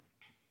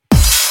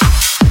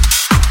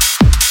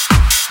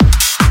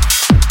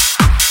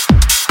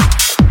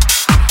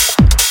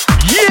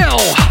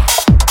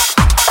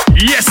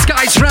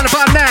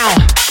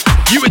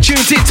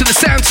tuned into the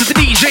sounds of the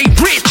DJ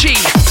Richie.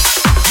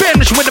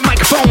 Bench with the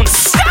microphone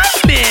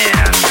standing.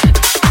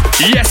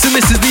 Yes, and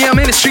this is the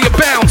Ministry of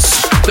Bounce,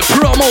 the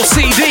promo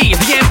CD,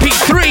 the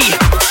MP3.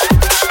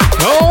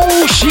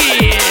 Oh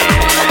shit.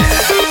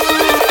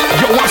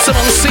 Yo, I'm still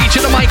on the stage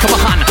in the mic of my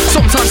hand.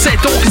 Sometimes say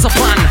don't cause I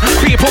plan.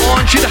 People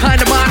aren't you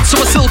behind the man,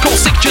 so I still go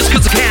sick just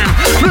cause I can.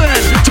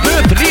 Learn to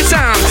perfectly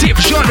sound. See if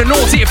you're sure to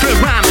know, see if you're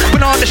rhyme.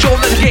 But on the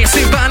shoulder, the gay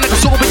same band like a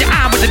soul, but your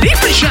eye with a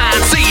different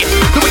shine. See,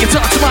 the way you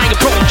talk to my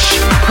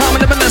approach. I'm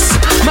an luminous,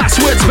 mass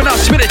words, but not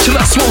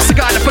spiritualist. Won't the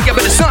guy to forget,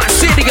 but it's not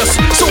serious.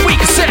 So we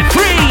can set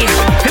free.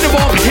 And it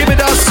won't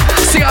prohibit us.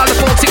 See all the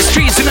Baltic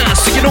streets in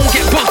us, so you don't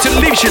get bumped and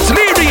leave you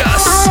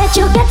delirious. I'll let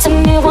you get to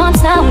me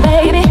once now,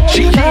 baby.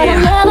 But I'll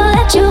never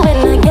let you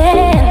in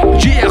again.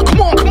 Yeah,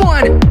 come on, come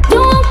on. You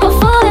won't go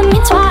fooling me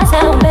twice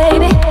now,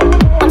 baby.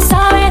 I'm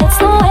sorry, that's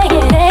the way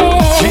it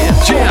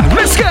is. Yeah,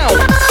 let's go. I'll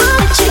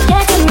let you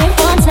get to me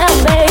once now,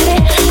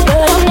 baby. But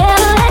I'll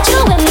never let you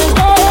in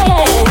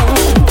again.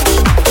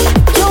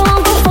 You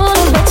won't go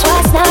fooling me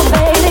twice now,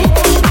 baby.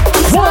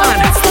 I'm sorry,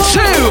 that's the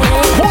way it is.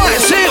 1,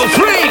 2,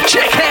 3,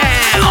 check it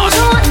out. I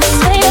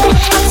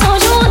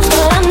told you once,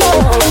 but I know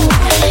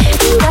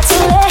you got to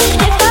let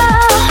it go.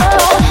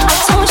 I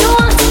told you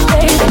once,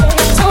 baby.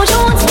 I told you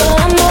once, but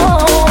I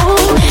know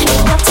you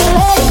got to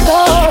let it go.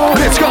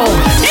 Let's go.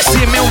 You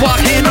see me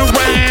walking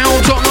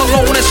around on the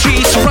lonely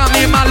streets,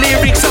 rhyming my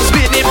lyrics, I'm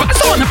spitting, but I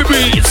don't have a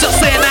beat. So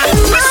say that,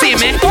 you see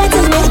me?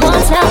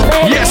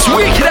 Yes,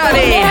 we get out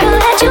of here.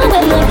 To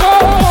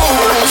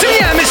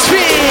the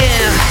atmosphere.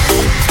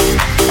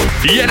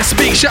 Yeah, that's a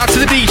big shout to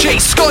the DJ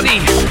Scotty,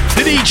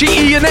 the DJ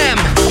E&M.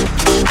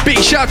 Big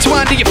shout to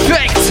Andy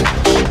Effect,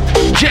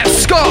 Jeff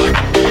Scott.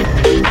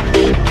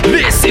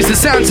 This is the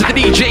sounds of the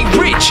DJ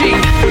Richie.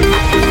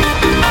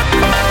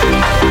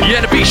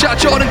 Yeah, the big shout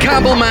Jordan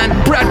Campbell, man.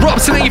 Brad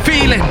Robson, how you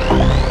feeling?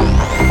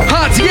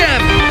 Hard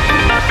TM.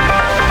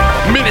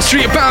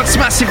 Ministry of Bounce,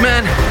 massive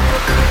man.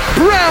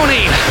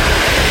 Brownie.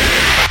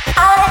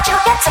 I'll let you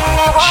get to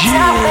me once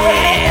now,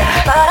 baby.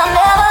 But I'll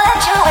never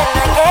let you in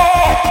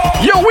again.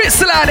 Yo,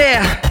 whistle out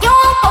there. You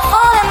won't go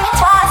fooling me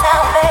twice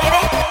now,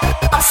 baby.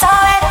 I'm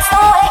sorry, that's the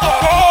way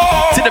it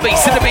is. To the bass,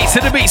 to the bass, to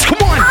the bass.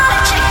 Come on. I'll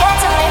let you get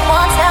to me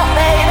once now,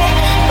 baby.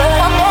 But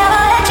I'll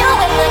never let you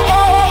in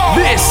again.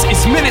 This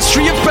is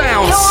Ministry of You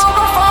Bounce. won't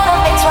go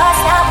fooling me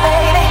twice now,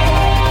 baby.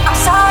 I'm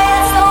sorry,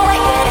 that's the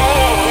way it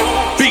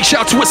is. Big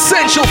shout to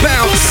Essential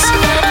Bounce.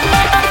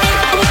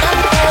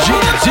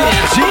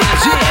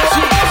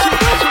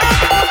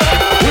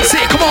 Let's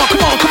see, come on,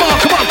 come on, come on,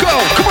 come on, go.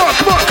 Come on,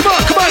 come on, come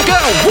on, come on, go.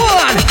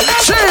 1,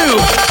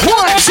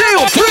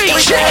 2, 3,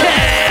 check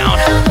out.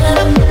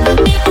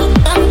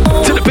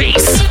 To the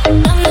bass.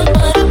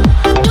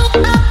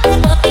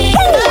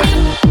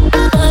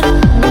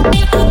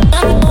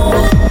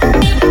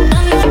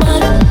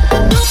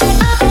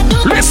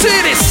 Let's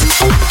see this.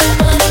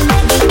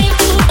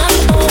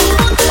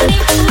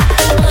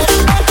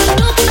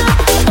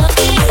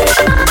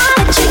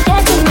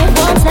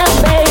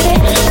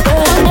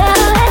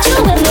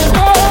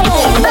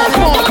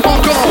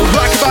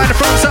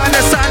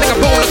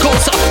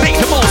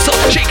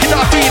 Shaking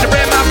off feet, the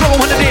red my flow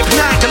on the dip,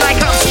 not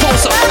like I'm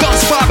supposed to. Gone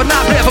survive, but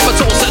not never but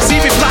toast. See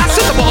me fly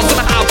to the balls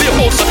on the high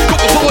field poster. Go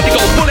before they go,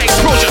 full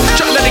explosion.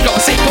 Try letting go,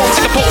 safe pose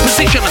in the pole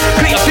position.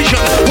 Clear vision,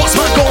 what's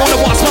my goal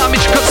and what's my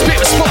mission? Cause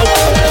spirit smoke.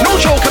 No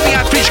joke, I'm the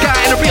average guy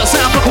in a real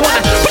sound. Look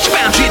one, put your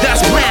boundary, that's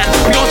the plan.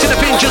 We on to the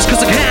pin just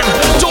cause I can.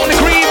 Don't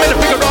agree, man, a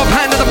figure of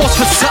hand and the most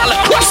for solid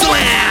cross the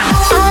land.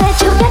 I'll let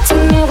you get to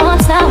me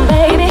once now,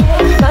 baby.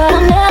 But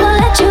I'll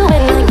never let you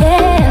in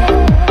again.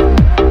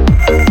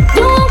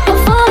 You won't go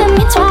fooling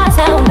me twice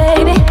now,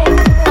 baby.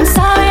 I'm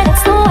sorry,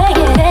 that's the way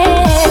it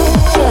is.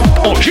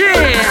 Oh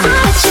yeah. I'll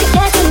let you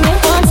get to me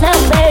once now,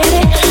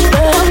 baby.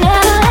 But I'll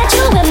never let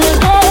you in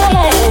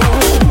again.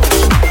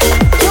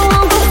 You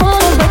won't go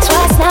fooling me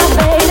twice now,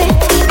 baby.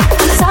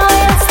 I'm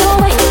sorry, that's the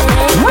way it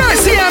is.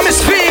 Rise the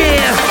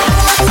atmosphere.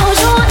 I told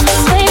you once,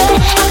 baby.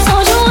 I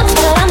told you once,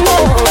 but I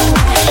know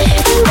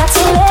you got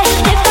to let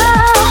it go.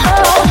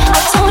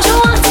 I told you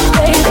once,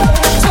 baby.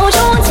 I told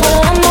you once,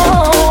 but I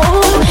know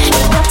you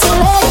got to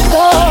let it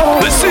go.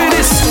 Let's do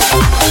this.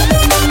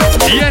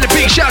 Yeah, and a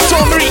big shout to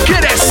Marie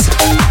Geddes.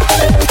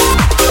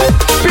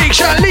 Big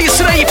shout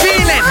Lisa, how you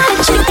feeling?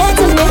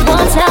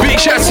 Big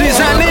shout to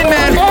Suzanne Lynn,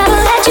 man. I'm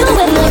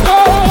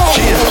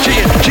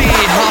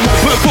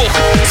open book.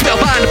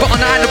 Spellbound, but on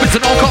I know it's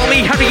an all call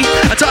me Harry.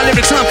 I tell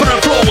lyrics time for the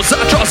flows.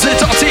 I trust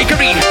it, I'll take a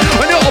read.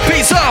 When it all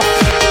pays off,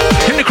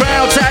 in the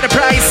crowd's at a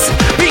price.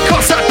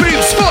 Because that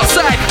Bruce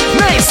Forsyth,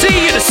 nice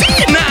see you to see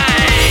you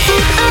night.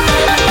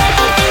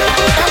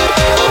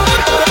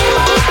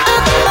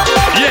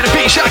 Yeah, the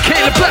big shout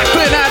Caleb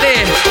Blackburn out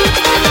there.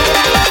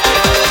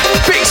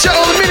 Big shout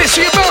all the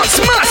Ministry of Bounce,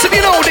 massive,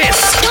 you know this.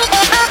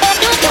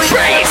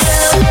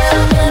 Brace.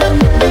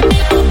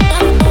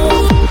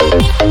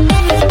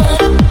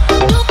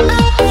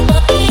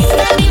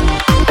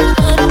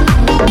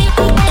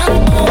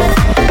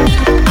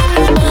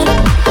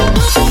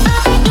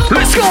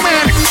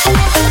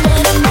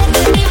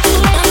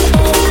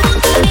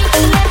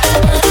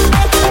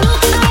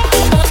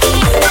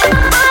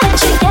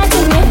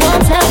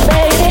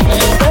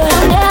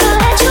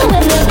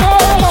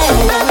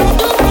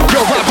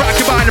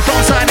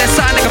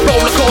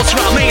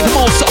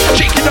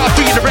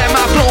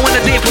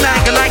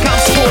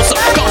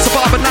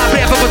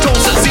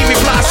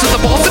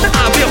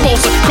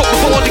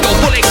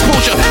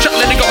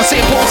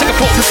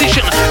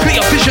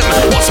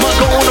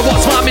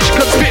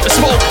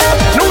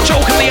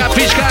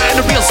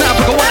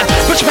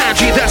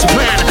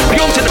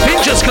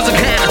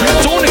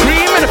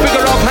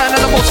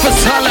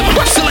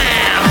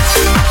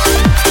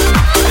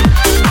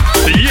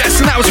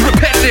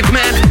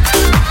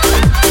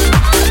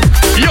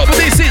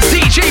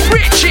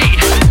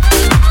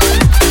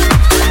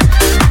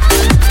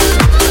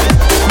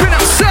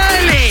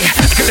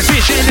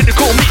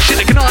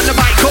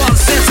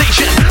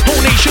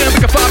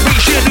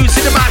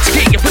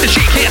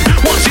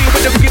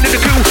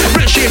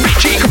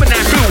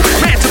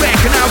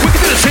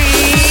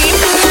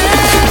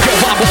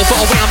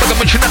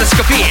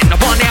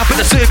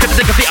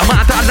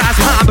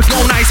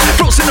 nice.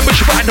 Frozen and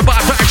wish by the bar,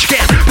 right you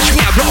can. Push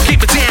me out, bro,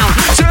 keep it down.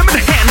 Turn me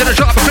the hand and I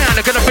drop it round.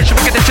 I got a vision,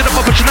 we get into the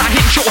push and I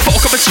hit show a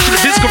folk competition, a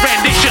physical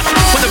rendition.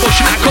 When the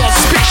motion I cause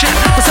suspicion.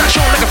 Was I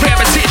shown like a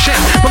repetition?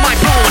 My mind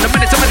blown, a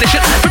minute's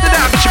ammunition. But the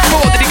ambition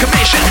before the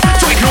decommission.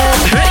 To ignore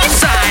the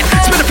inside.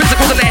 Spin a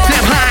physical to let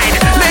them hide.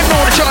 Let them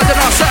know the charge on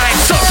our side.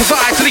 So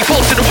survive till he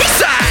falls to the weak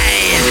side.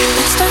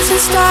 Let's dance in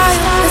style,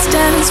 let's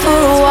dance for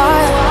a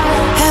while.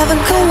 Heaven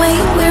can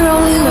wait, we're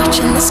only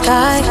watching the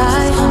sky.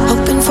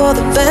 Hoping for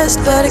the best,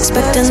 but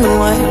expecting the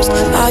worst.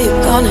 Are you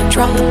gonna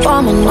drop the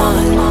bomb or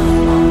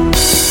not?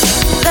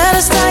 Let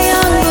us die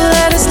young,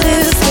 let us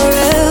live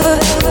forever.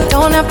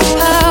 Don't have the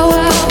power,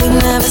 but we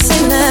never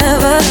say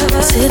never.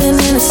 Sitting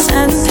in a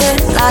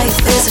sandpit, life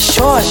is a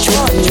short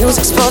trip. The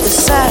music's for the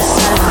sad.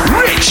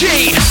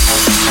 Richie!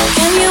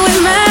 Can you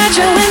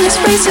imagine when this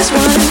race is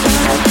won?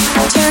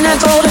 Turn our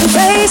golden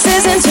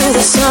faces into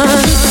the sun.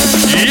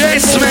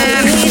 Yes,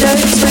 man!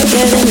 Leaders, we're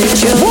getting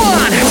it, you.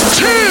 1,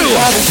 2,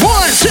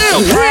 1,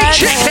 2,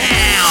 reach it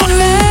down!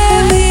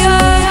 Forever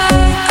young,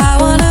 I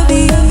wanna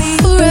be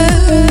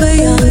forever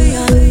young.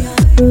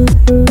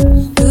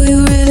 Do you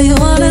really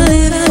wanna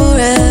live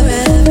forever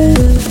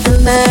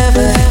and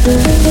ever, never?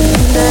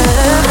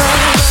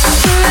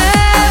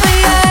 Forever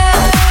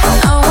young,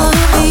 I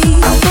wanna be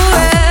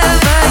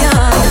forever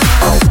young.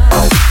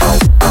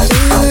 Do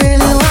you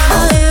really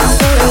wanna live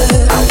forever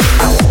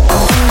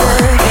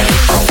and ever?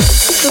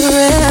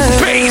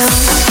 Forever young.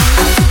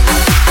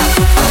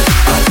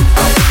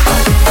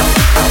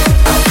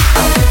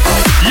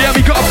 Yeah,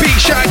 we got a big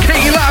shot,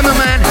 Katie Lama,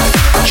 man.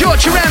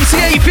 George Ramsey,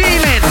 how you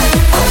feeling?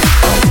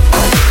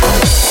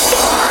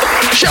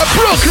 Shout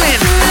Brooklyn.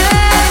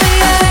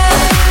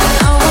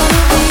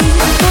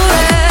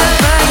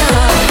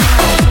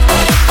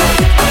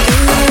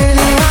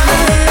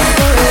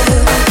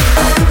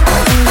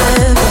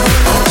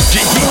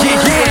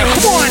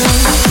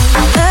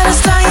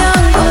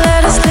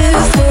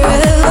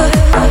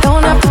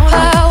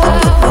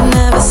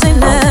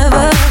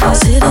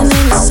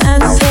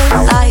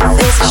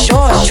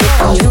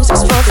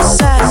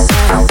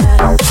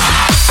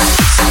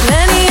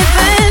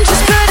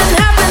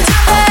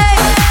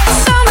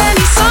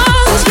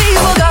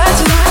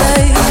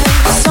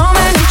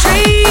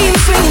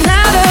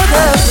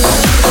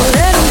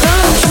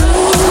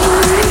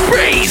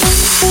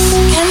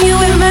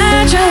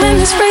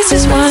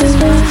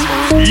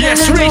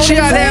 Yes, Richie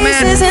out there,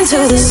 man. Into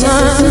the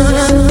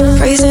sun,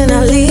 praising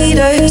our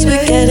leaders,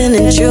 we're getting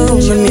in tune.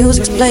 The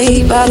music's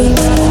played by the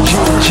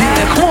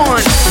come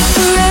on.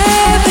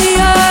 Forever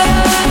young,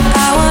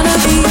 I wanna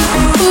be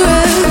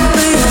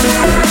forever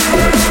young.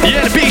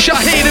 Yeah, the big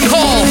shot Hayden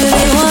Hall,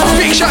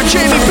 big shot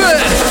Jamie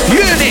Bird,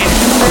 Unit,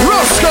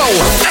 Roscoe,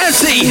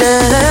 Ezzy,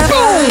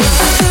 boom.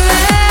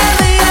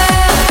 Forever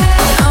young,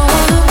 I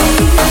wanna be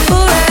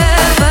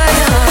forever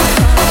young.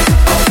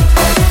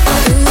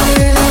 Do you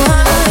really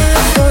wanna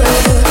live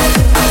forever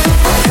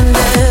and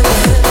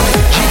ever?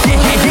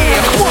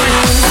 Yeah, come on.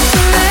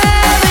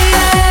 Forever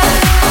young,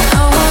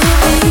 I wanna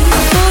be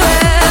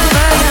forever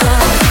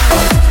young. Do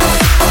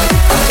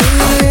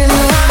you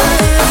really wanna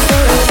live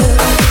forever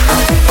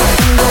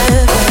and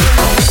ever?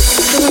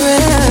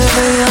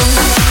 Forever young.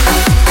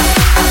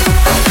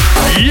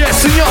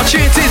 Yes, and you're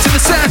tuned into the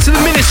sound to the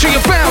Ministry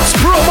of Bounce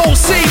promo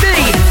CD.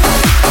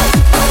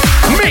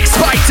 Mixed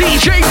by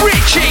DJ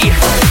Richie.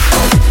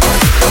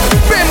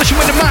 Very much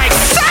with the mic.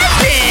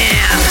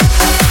 Simon!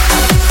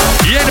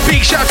 Yeah, the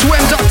big shout to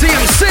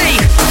M.DMC.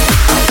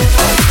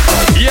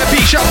 Yeah,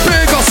 big shout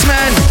Burgos,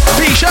 man.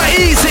 Big shout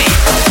Easy.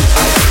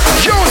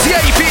 Jonesy,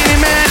 how you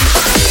feeling, man?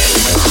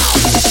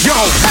 Yo,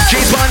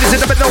 James Bond is in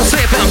the middle,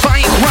 sipping,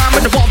 buying crime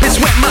with the one piece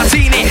wet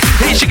martini.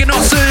 Hey, she can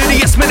also the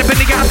yes, man,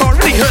 I've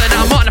already heard.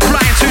 I'm on a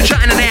flying to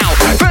China now.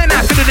 Burn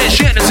out for this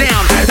shit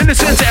down. In the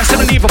sense, I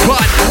still need a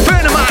blood.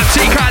 Burn them out,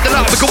 take out the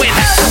love, we go in.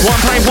 One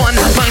by one,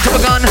 point up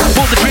a gun,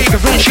 pull the trigger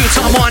and shoot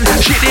someone.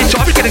 Shit, it's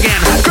off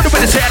again. Good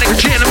with his head like a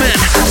gentleman.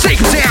 Take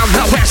him down,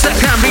 now where's that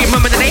can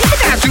remember the name, but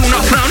I do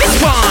not frown, it's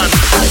fun.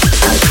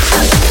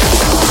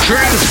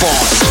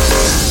 Transport.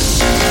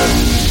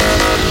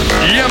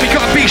 Yeah, we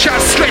got big shot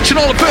stretching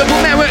all the purple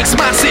networks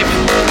massive.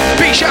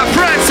 Big shot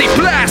Francie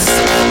Blast.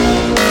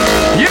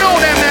 You know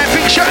that, man.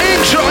 Big shot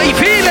intro, you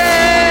feel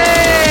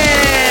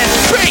it?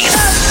 Bass.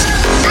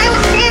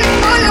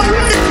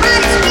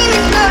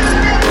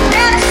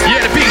 Yeah,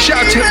 the big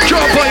shout to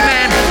Joe Boy,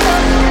 man.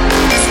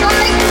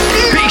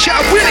 Big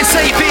shout Willis,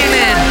 how you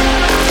feeling?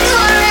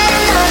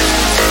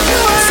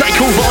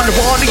 Psycho on the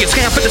wall, you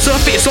scan for the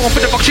surface. On for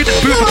the function, the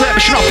proof of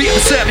purpose, should not be of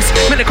the service.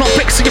 When the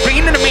complex of your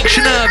brain and it makes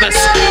you nervous.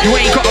 You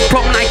ain't got a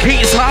problem like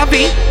he's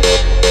Harvey.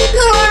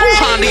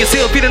 Honey, you're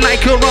still feeling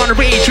like you're on a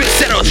rage with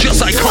settles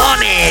just like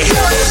honey.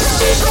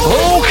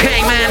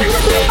 Okay, man.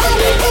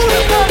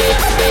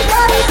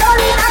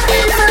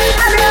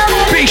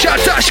 Big shot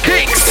Dash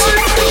Kicks.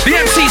 The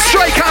MC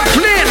Strike and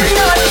Flynn.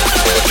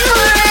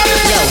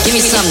 Yo, give me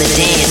something to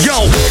dance.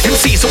 Yo,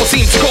 MCs all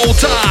seem to go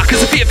dark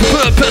as a fit for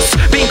purpose.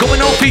 Been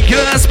going on for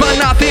years, but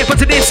nothing but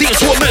today seems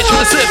to emerge from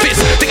the surface.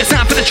 Think it's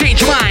time for the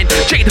change of mind.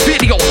 Change the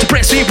video to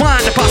press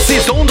rewind. the past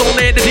is don't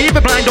let the deep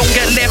blind don't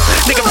get left.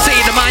 Nigga, say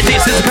the mind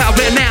this is about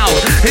right now.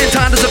 And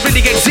time doesn't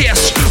really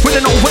exist. When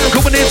I know when I'm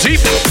going in deep.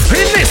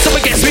 In this, up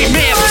against me,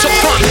 man. So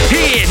from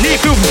here,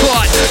 need food for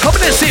thought.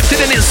 Hoping to save to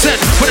an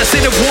instant. When I say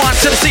the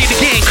once, I'll say it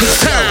again.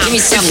 Cause time Give me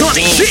is some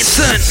running dance.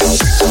 distant.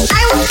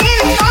 I was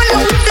in on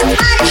the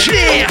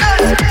Yeah.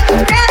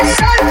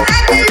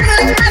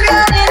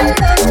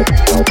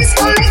 This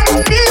gon' make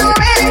me feel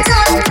red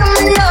on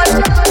the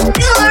Lord.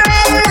 You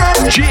already know.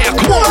 Yeah,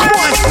 come on, come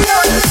on.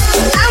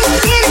 I was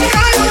in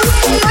on the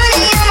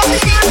money on my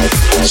feet.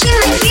 She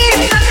might get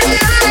it fucking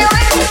on my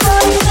wife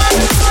before.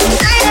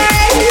 I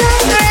already know.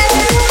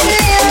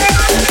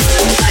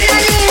 But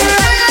I need to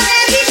run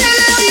every time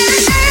I win, I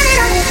turn it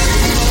on.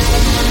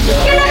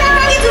 You know how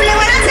I get to live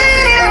when I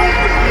turn it on.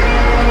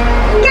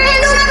 You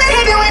ain't do my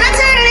behavior when I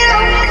turn it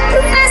on.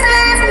 Too fast, I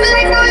have to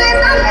like no less,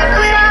 I'm not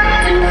doing it all.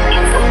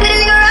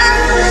 Spinning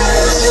around.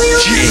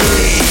 Yeah.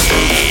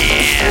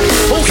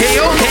 Okay.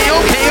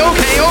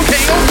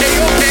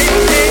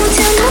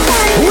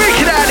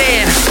 Wicked out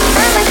there.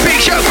 Big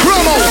shout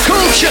Chromo,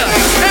 Culture,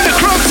 and the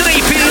Chrome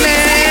today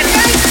feeling.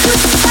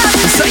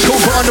 Psycho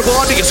on the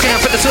wall, niggas scan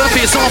for the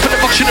surface. On for the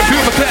function of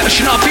pure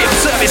passion, I'll be for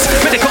service.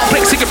 With the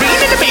complex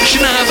cigarette and the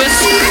mission nervous.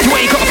 You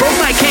ain't got a broke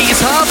like K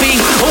is Harvey.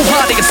 Oh,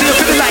 hard niggas still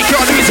feeling like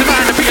you're losing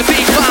mind to be a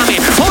big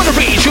farming. On the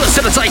range, you're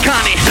still a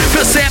iconic.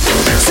 First step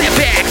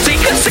back, take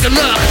a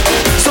look.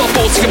 Stop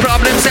forcing your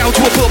problems out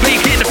to a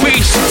public in the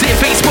face. See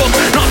Facebook,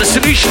 not the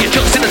solution. You're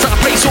just in the top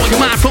place on your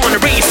mind for the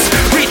race.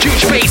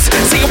 Reduce your base,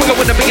 see we go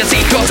with the biggest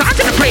cause I'm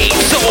gonna praise.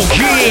 So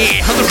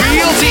yeah, I'm the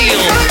real deal.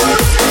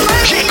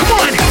 Yeah, come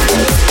on.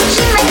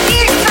 She might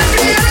get it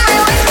fucking on my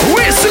wife.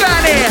 Whistle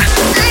out there.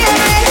 I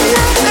already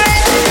know.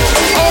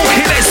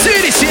 Okay, let's do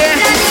this, yeah.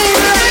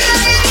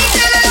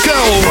 Go,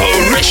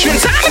 Richmond,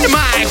 time in the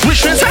mic.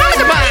 Richmond, time in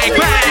the mic,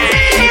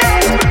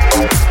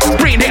 bang.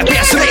 Bring that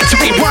bass to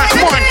me, one,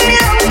 come on.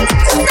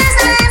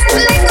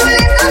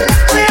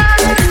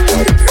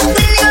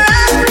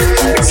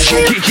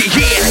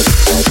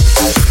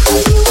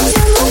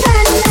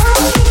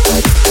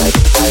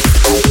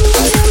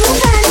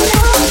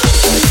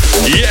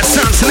 Yeah,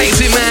 sounds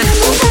lazy, man.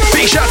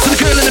 Big shout to the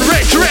girl in the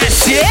red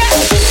dress, yeah?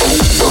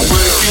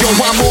 Yo,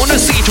 I'm on the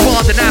seat, you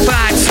want the night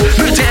vibes.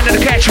 Look down to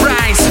the catch your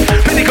eyes.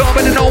 Pretty girl,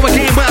 but I know I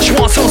game well. She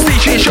wants on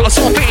stage, she shots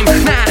on fame.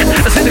 Nah,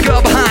 I see the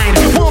girl behind,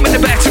 warm in the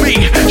back to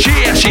me.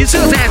 Yeah, she's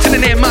still dancing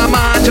in my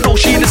mind. To know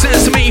she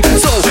listens to me.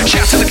 So,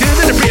 shout to the girl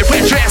in the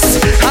red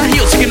dress. High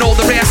heels, you can know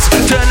the rest.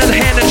 Turn to the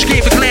hand and she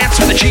gave a glance.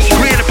 With a G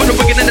grin and put a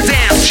wicked in the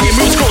dance. She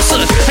moves closer,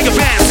 like a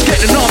fans.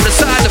 Getting on the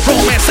side of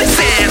romance, they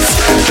dance.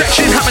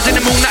 Traction hammers in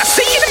the moon, I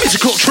see the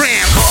musical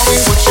trance. Call me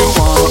what you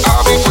want,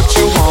 I'll be what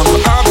you want.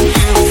 I've been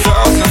here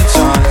 1,000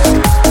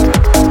 times.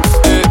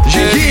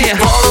 Yeah.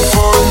 Falling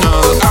for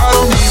another, I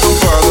don't even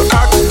bother.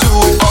 I could do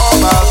it all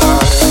my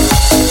life.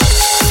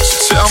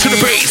 So tell To the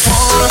me bass. if you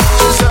wanna,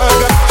 'cause I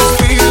got this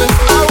feeling.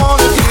 I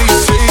wanna hear you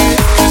say it,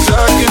 'cause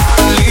I can't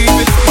believe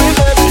it. With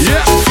every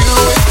Yeah. touch of you,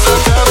 it's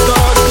like I've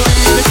started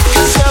breathing.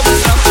 'Cause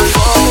heaven's not that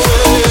far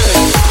away.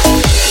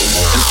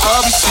 And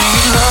I'll be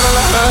singing la la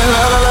la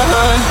la la la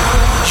la.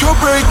 You're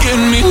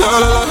breaking me la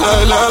la la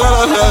la la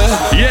la la.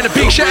 Yeah, the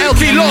big shout out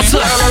to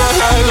Lossa.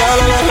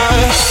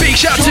 Big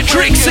shout to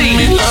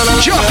Trixie.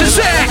 Jump to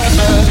Zach.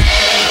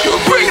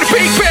 Bring the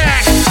beat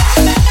back.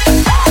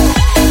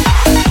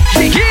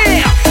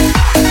 Yeah.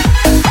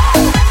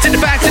 To the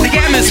back to the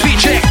gamma speed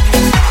check.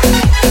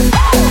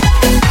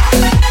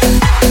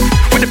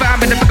 With the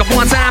vibe in the back up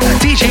one time.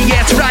 DJ,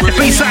 yeah, to ride the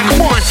bass line.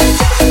 Come on.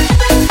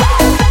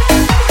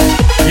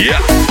 Yeah.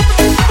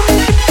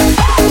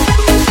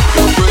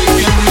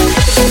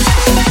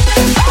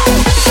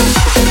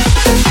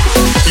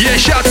 Yeah,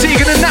 shout to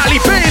Tegan and Natalie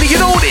Bailey, you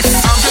know this.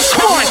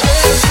 Come on.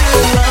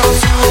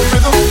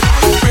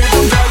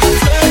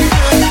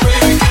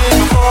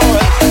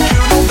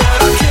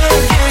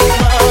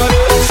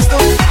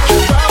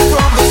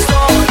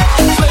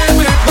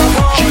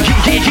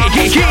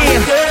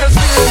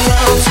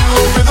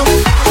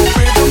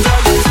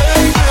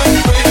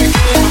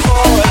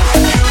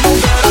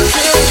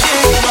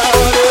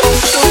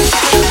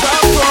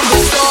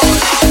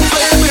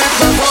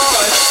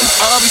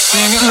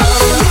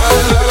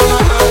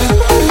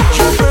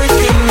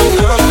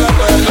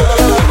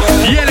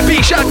 Yeah, the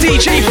big shot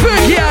DJ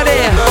Fergie out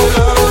there.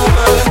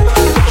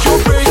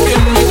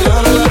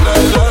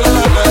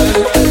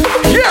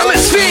 Yeah,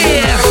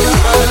 atmosphere.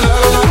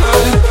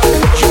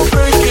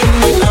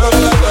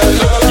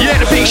 Yeah,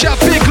 the big shot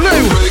Big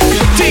Lou,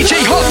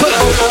 DJ Hopper,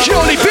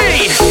 Johnny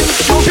B.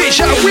 Big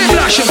shot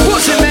Whiplash and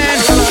Pussy Man.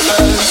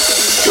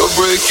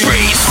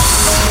 Freeze.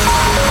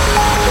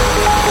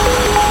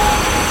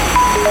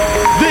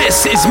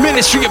 This is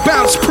Ministry of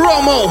Bounce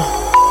promo.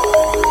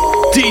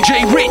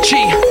 DJ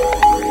Richie.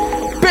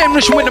 Ben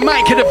Rich with the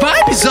mic and the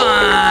vibe is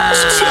on.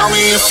 Tell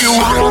me if you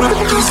wanna,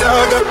 'cause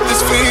I got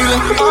this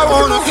feeling. I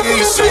wanna hear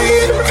you say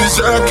it, 'cause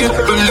I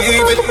can't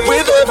believe it.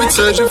 With every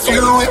touch of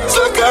you, it's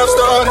like I've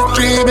started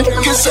dreaming.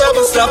 'Cause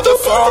heaven's not that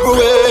far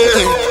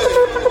away.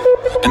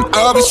 And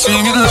I'll be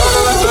singing la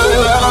la la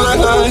la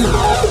la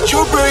la.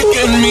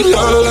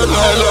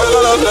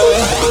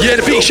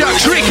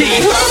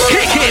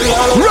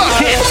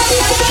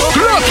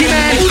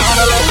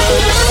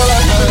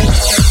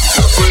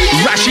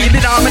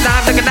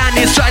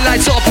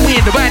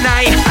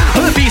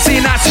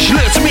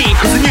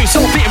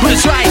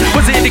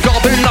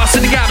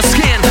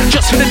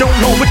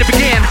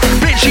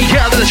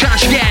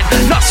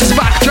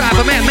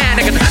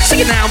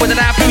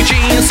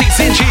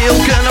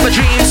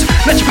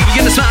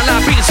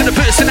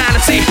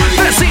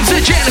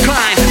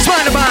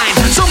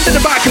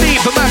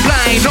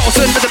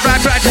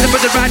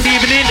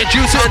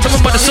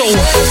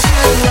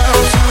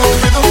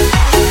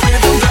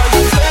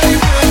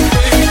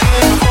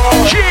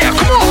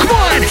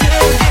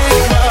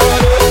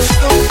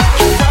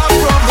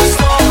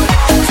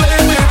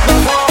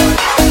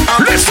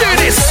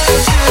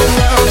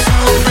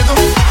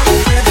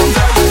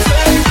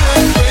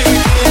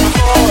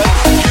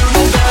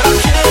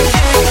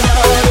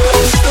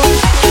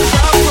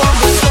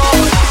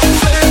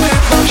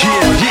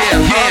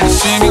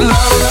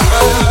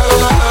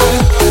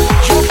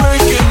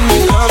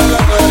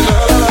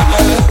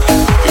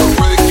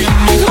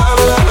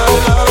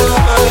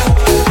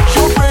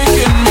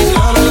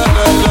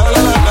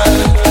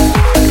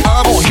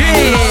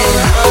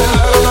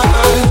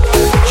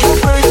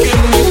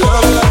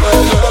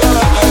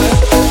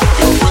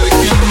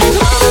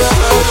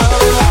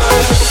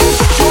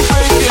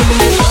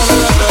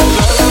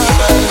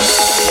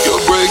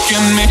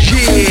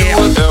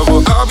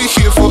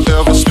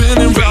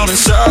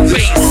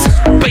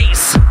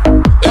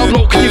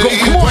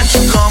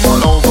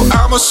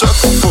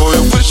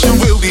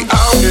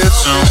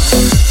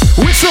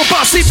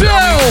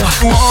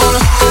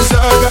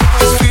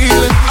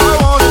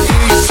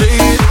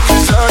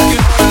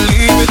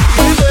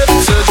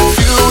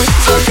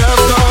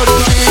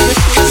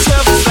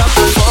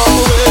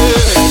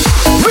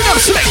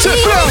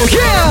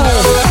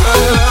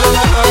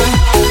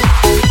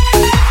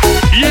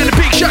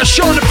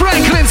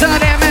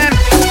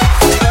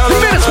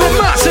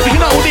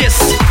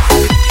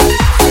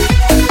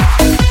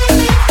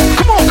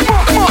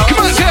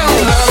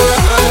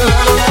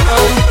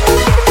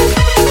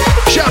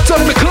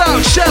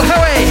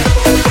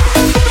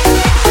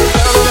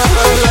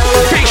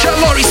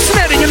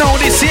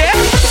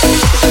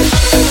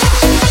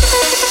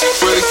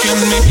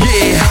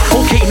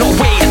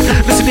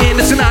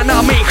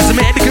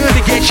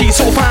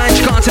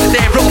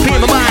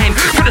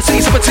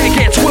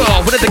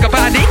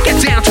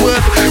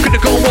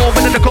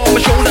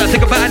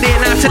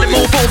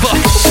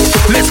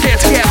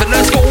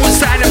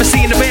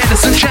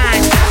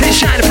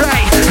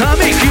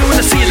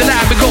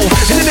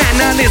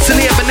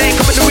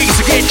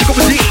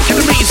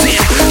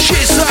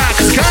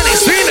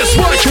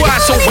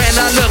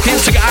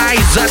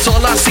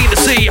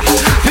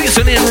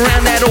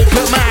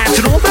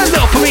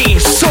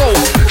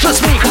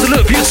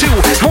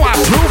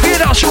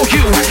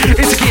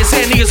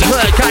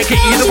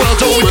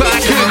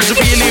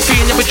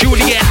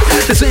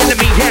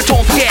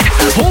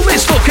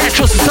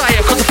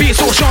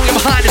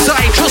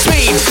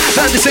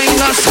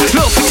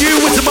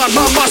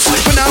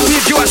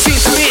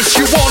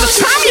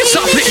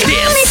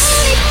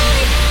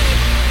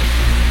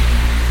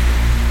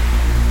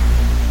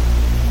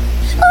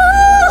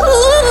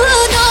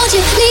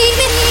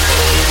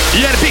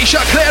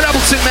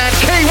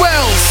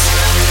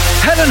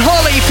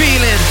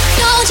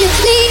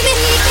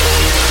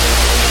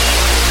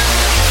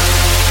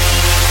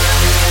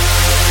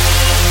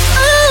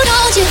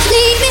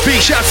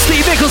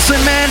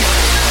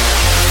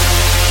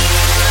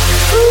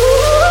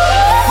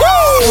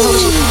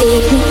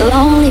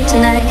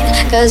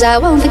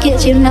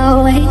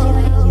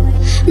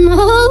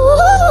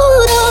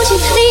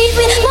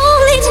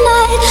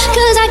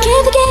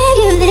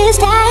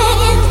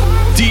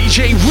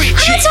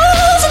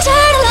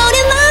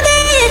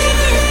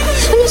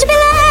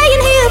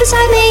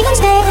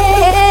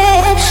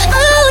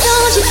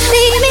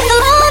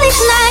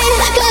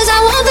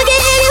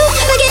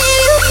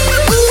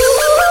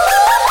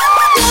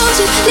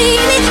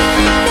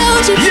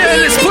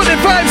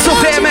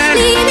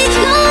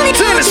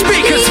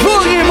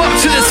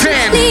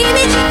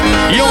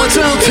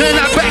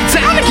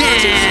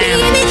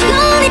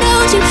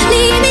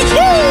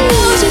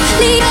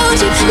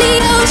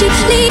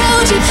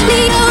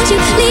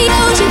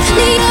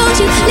 hold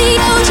you,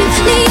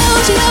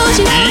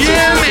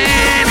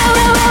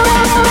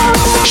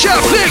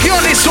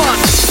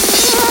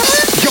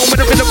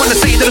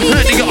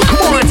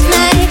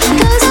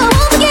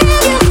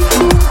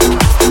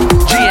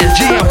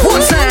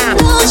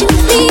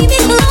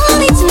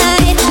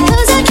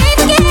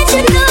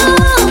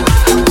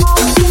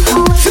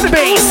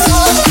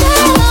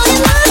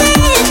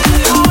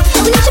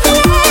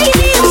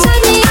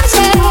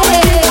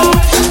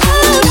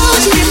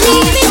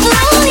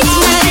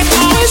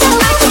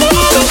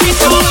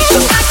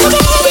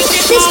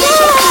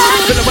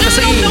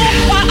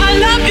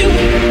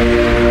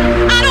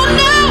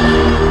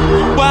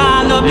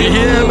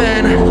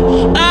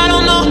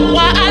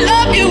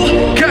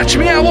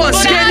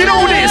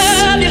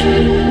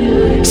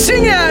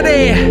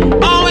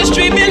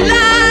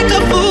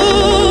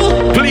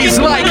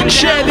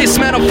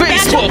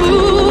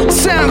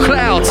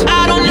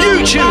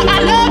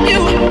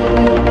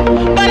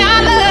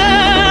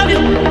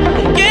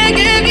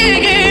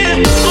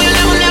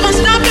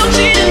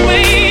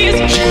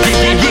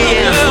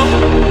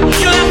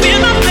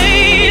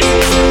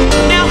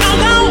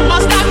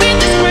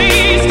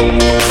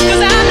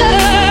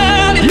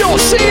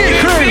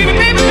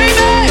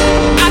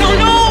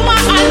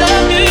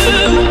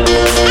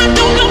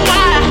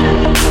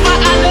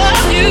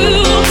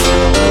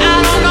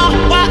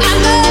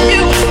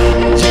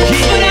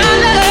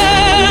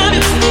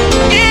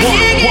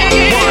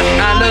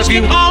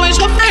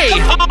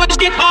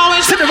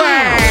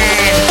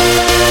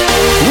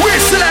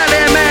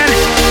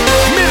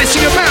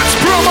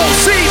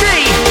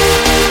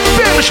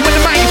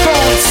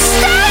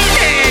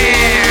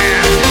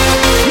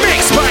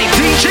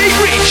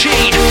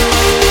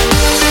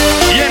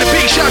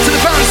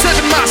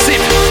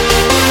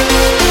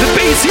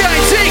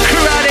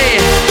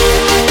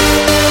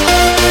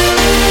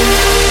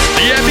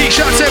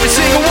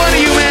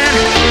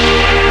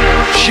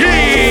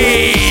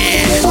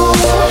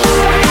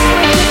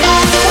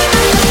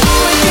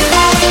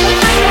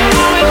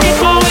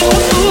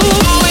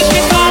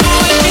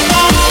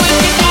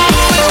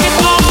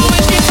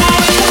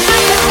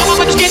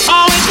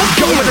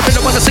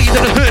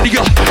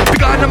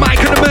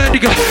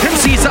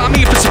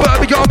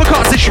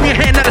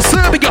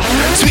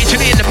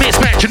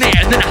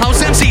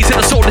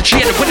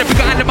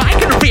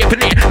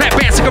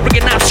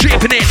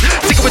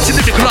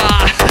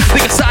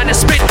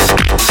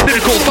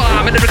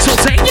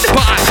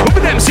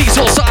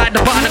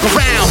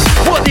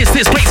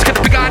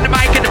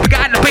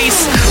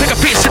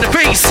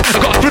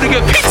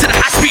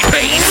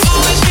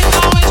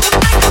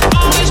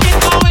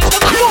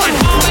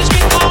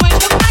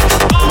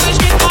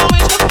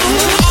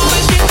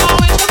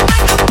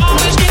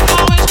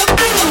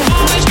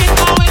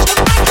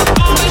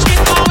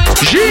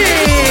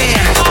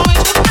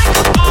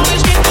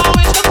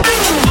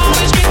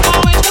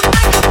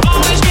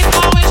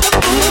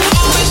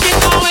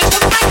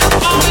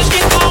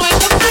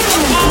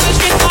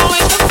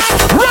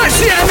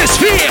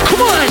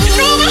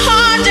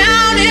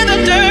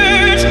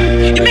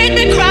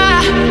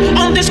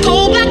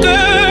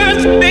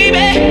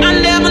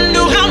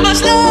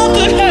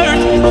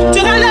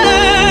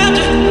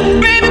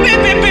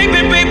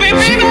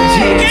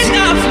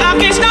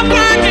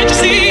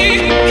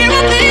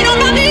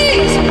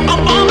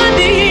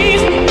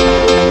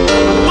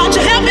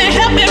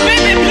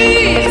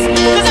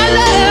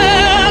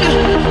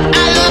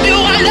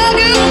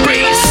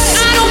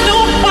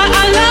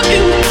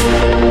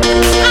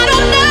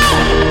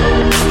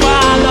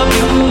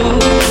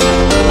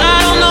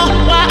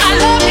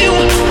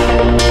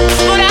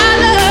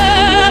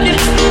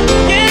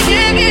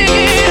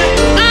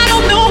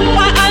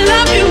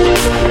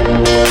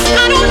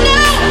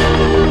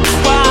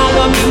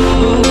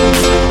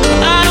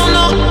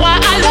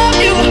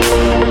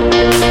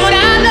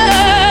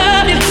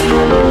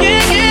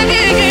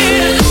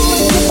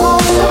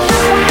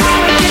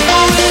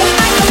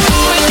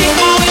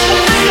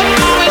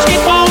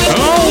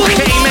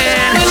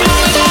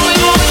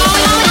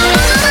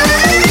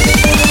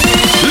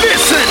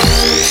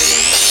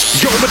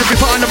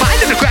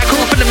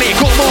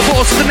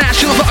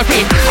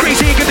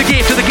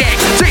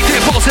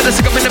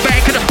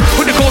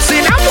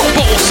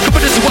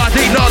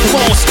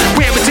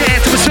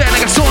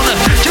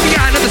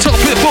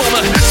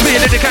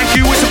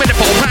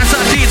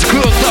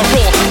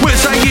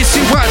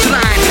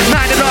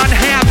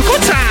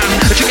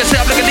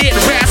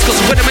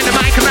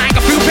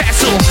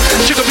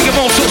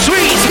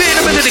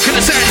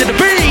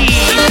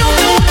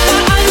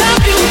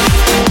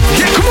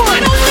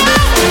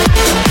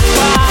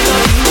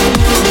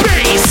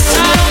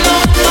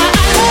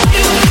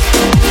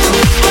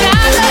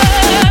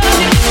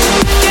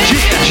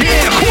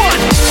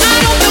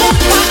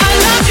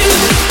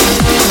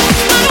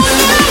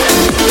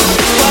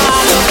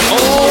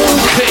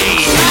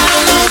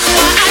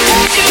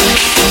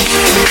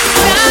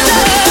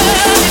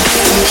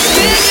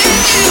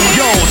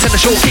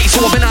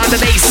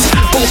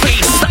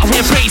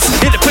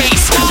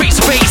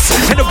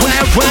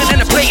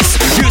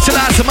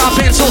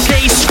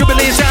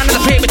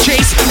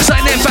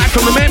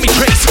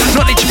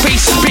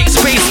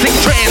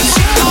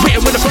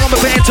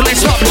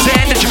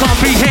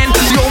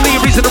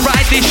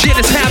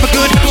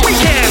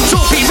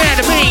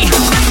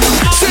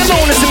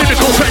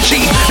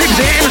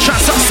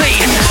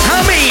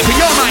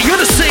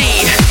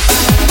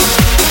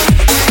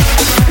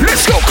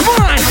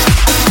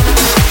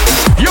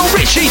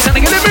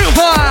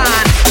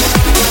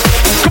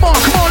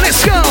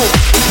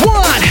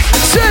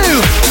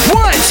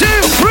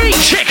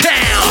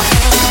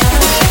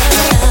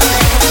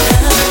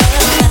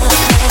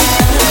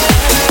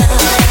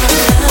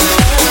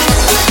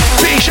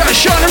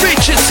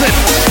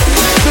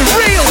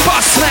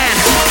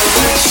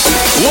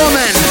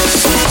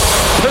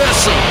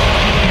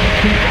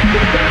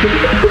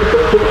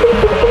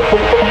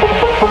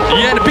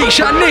 Big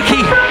shot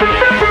Nicky.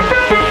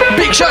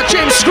 Big shot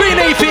James Screen.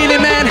 How you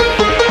feeling, man?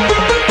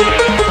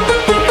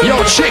 Yo,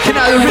 checking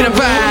out the rhythm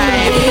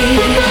vibe.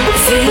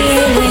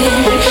 Feeling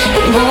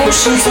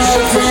emotions of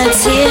the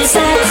tears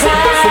I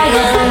cry.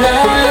 Our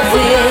love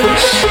will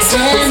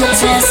stand the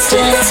test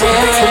of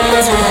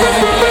time.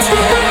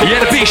 Yeah,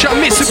 the big shot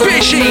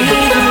Mitsubishi.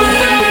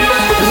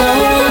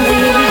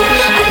 Lonely,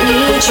 I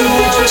need you,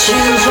 won't you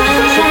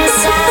run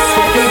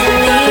inside?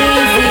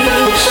 Believe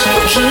me,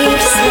 keep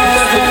this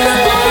love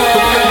alive.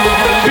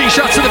 Big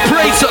shot to the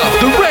Prater,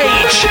 the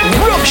Rage,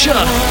 Rupture.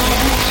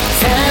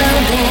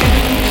 Found it,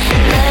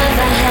 love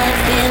I have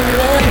been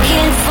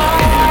looking for.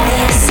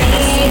 The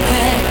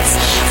secrets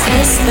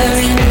whisper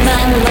in my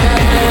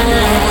mind.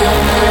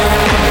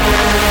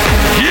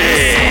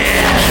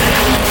 Yeah.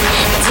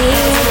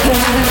 Deeper,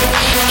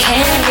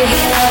 can you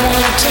hear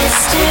the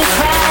distant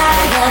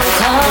cry? I'm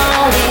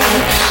calling,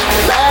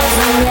 love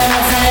will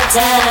never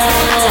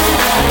die.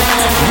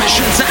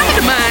 Mission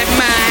Dynamite,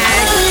 man.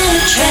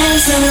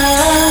 Trance of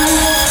love,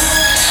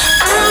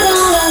 I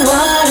don't know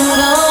what I'm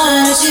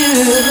gonna do.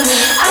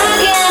 I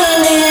get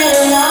a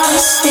little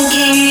lost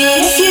thinking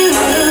if you.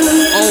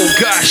 Oh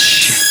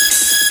gosh.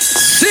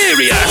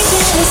 Serious.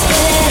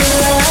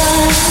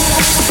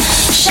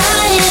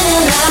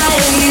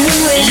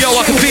 Yo,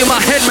 I can feel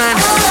my head, man.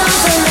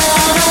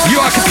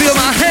 Yo, I can feel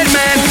my head,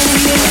 man.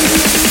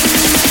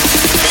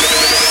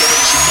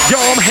 Yo,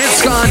 my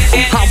head's gone,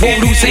 I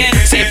won't lose it.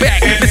 Sit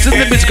back, listen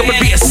to the music, I'm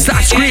gonna be a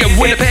side scream.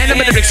 With a pen and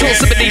lyrics, so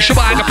somebody should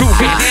I can prove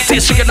it.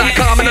 This sugar like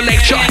I'm in a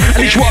lecture, I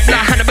lead you up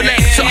like Hannibal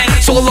Lecter.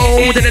 So low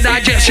than a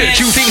digestion,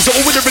 two things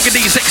over with the rig of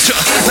these extra.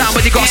 Now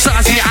when you got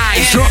stars in your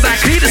eyes, drop that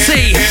clear to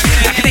see.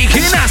 I can think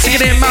it, I see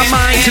it in my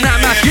mind. Tonight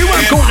I'm like you,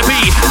 I'm gonna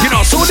be, you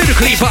know, so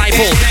lyrically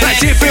Bible.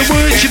 Like different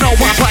words, you know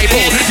what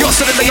Bible. You're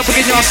suddenly up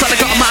again, you're suddenly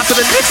got a mind for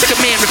the lips like a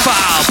man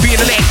refile. Being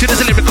elected as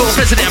a lyrical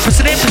president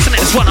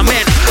is what I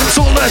meant.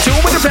 So let's do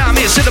with the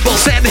me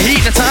syllables and the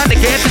heat and time to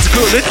get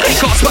physical. It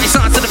caused by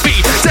signs to the beat.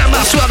 Damn,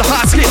 that's where the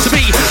heart skips to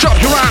me. Drop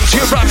your arms,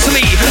 your arms to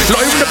me.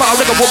 Low in the bar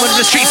like a woman in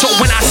the street. So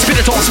when I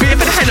spit it all, spit it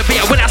for the hell of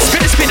it. When I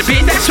spit it,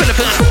 that's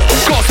relevant.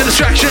 Cause the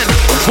distraction.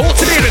 Hold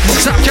to lyrics,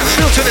 cause I'm just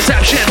built to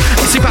deception.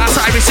 You see past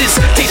irises,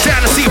 deep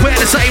down to see where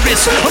the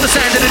iris.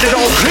 Understand that it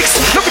all clicks.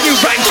 Loving you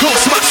right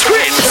close to my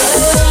script.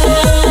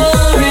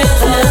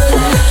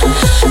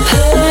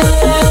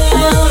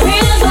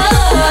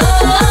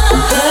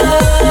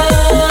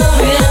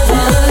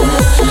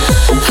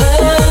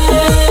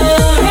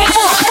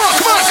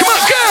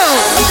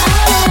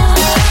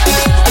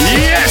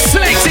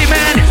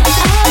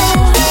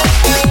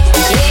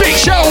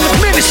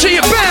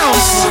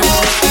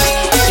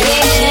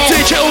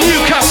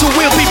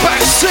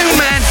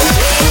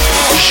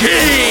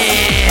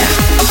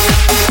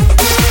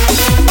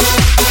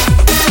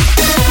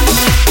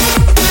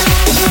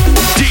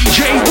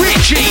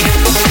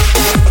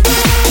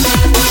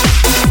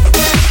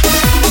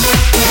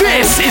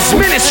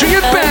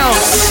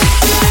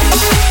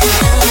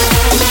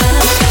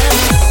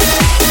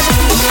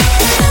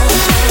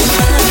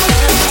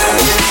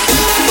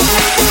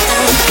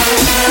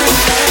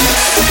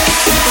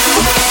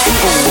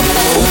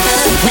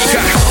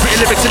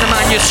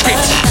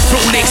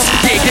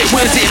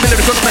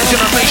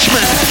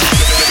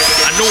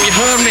 I know you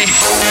heard me.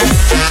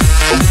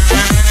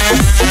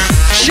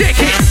 Check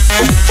it.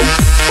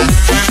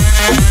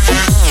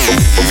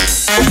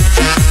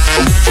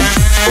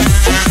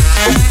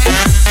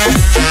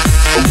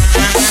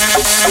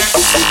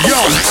 Yo,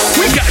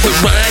 we got the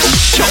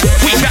rush,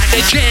 we got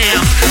the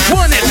jam.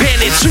 One and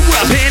penny, two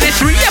up penny,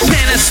 three up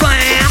penny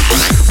slam.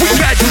 We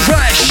got the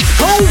rush,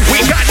 oh,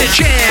 we got the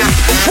jam.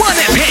 One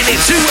and penny,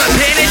 two up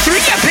penny,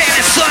 three up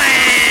penny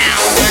slam.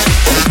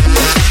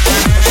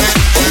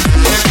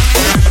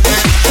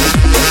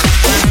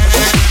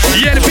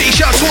 Yeah, the big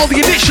shout to all the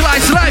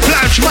initialized live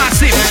lounge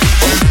massive.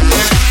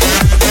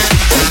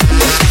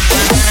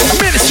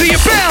 Ministry of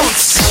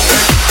Bounce.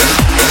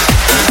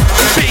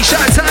 Big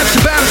shout time to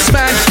bounce,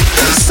 man.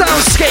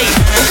 Soundscape.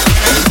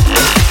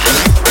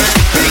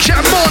 Big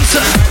shout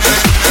Monster.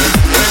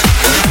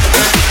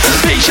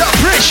 Big shout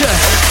Pressure.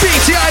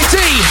 BTID.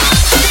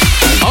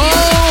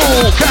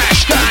 Oh,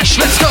 gosh,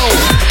 let's go.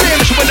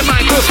 Finish with the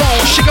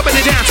microphone. Shake up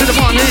it down to the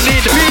one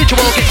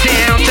individual. Get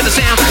down to the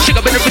sound. Shake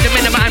up it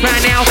in the mind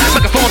right now.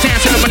 Microphone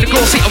dancing. I want to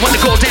go see. I want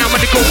to go down. I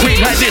want to go quick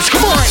like this.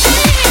 Come on.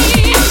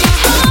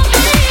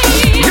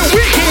 You're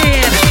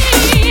wicked.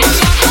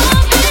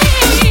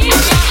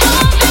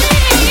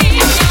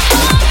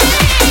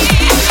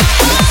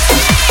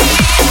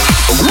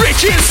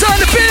 Rich inside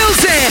the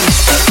building.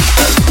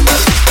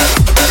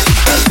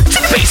 To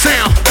the bass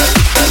now.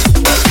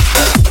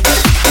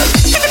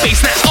 To the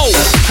bass now. Oh,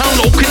 how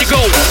low can you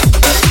go?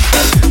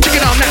 Check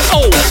it out now.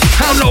 Oh,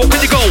 how low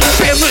can you go?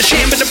 Bear the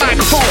shame in the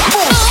microphone.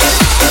 Come on.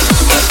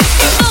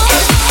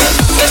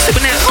 Let's do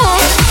it now.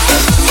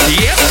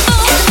 Yep.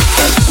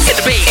 Hit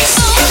the bass.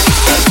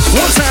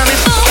 One time in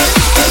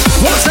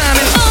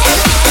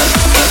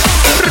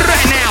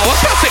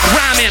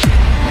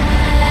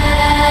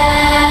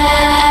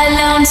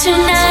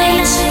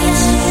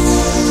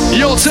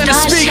Yo, turn the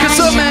speakers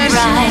up, man.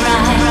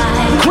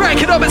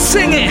 Crank it up and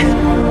sing it.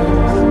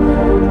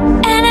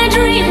 And I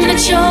dream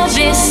that you're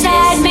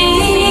beside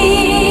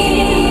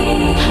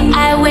me.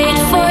 I wait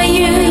for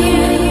you.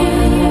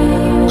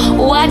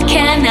 What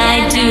can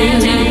I do?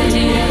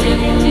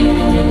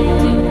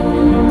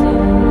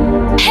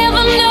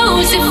 Heaven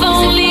knows if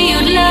only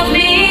you'd love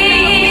me.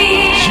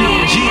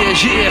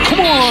 Yeah, come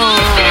on.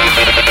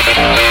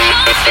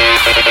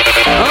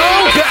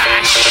 Oh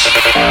gosh.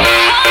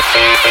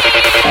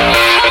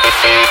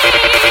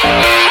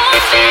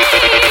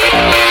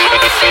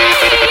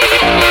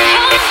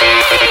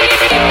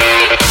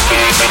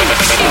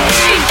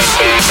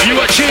 You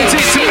are tuned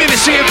into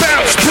Ministry of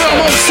Bounce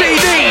promo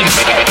CD,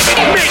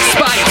 mixed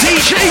by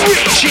DJ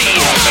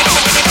Richie.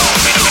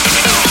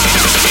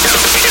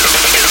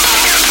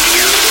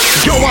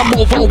 Yo, I'm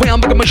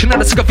overwhelmed, like a mission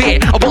and a sick of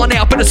it. I want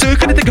out, but I still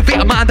couldn't think of it.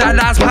 A mind that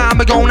lies behind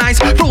my own eyes.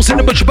 Frozen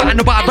in the bush, but I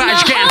know I rise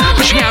again.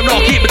 Pushing out,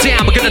 no, keep it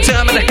down. We're gonna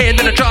turn my head,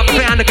 then I drop it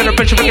down. I'm gonna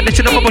pressure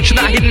recognition of a bunch of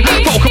not hidden.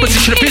 Full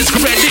composition of physical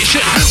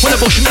rendition. When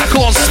emotion, I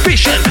cause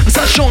suspicion. I'm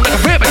such shown like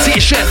a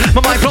repetition. My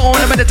mind blown,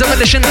 I'm in a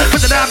demolition.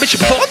 Put that ambition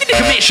before the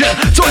commission.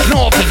 So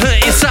ignore the hurt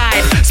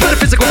inside. Spell the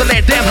physical to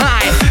let them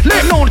hide.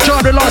 Let them know the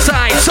charter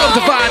alongside. So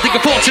divide, they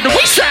can fall to the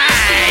weak side.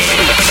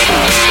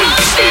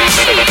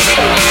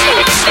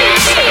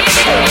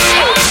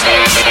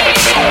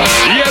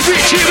 Yeah,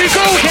 Rich, here we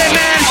go again,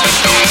 man.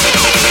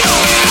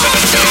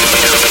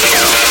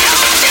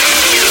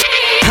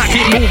 I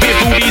keep moving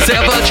through these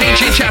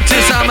ever-changing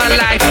chapters of my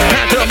life.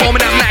 At the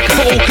moment I'm like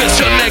focused,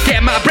 trying to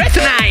get my breath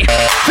tonight.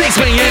 Things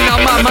weighing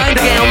on my mind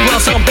again. Well,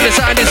 something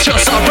inside is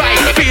just alright.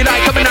 Feel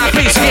like coming out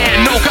place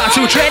again. No car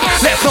to tread,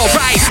 left or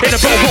right. In a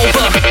roll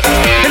over,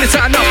 and it's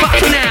time not far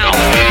from now.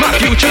 My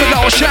future will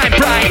all shine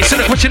bright. So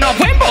the question of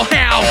when or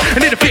how. I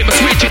need to flip my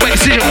switch and make a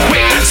decision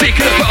quick. See,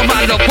 could put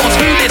my love wants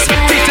through this.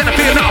 Beat and I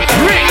feel not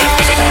prick.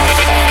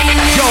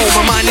 Yo,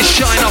 my mind is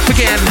shine off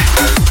again.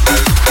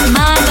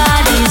 My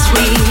body's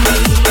weak.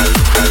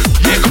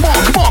 Yeah, come on,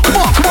 come on, come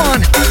on, come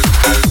on.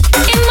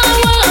 In my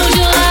world,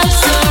 your love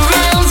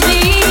surrounds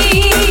me.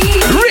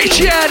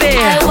 Rich out there.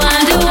 I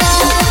wonder what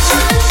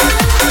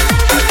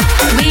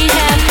we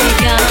have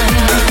begun.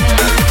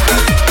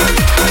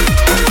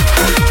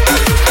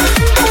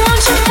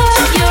 Won't you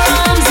put your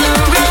arms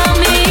around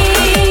me?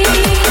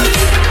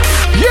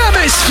 Yeah,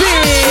 Miss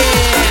Finn.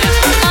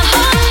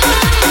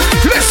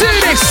 Let's do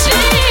this.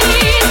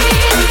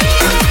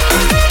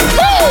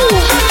 Woo!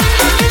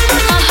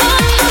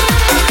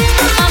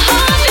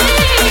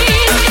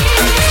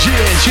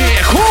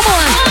 Yeah, come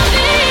on.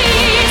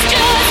 It's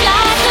just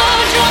like a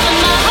drum in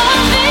my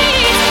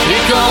heartbeat.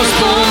 It goes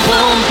boom,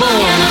 boom,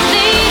 boom. And I'm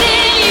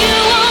bleeding, you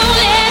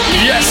won't let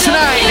me Yes, go.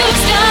 tonight. You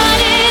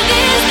started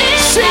this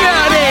Sing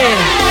out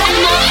there. And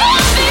my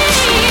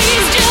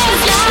heartbeat's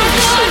just like a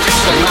drum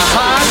in My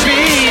heart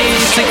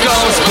beats, it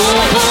goes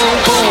boom, boom,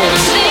 boom.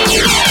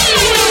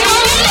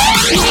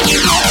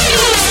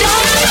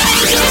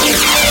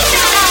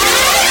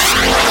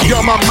 Yo,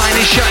 my mind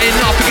is shutting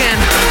off again.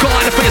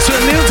 Going to face with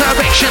a new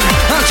direction.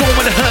 I don't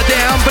want to hurt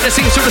down, but it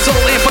seems to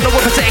result in for no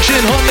protection.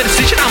 Hold the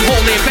decision, I'm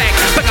holding back.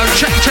 Back on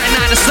track, trying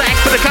not to slack,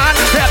 but I can't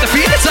have the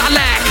feelings I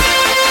lack.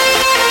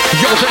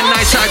 Yo, the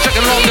nights are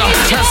dragging longer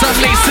as I'm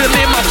laid still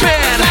in my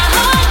bed.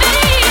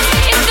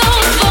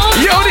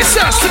 Yo, this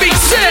has to be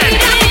said.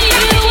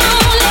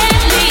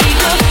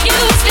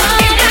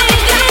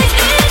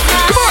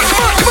 Come on,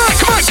 come on, come on,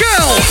 come on,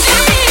 girl.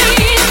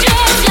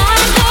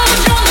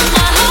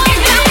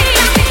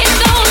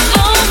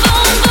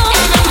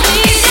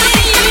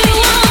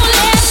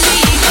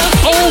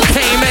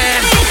 Okay, man.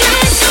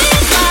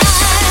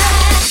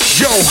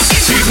 Yo,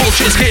 people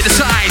just get the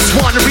size.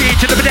 Wanna read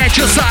to the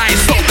potential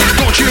size.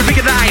 Don't you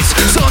recognize?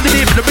 Something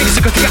different, the rings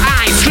of your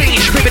eyes.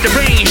 Strange, maybe the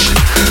range.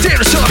 There's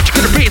a subject,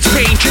 gonna raise the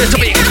range. It's a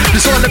big,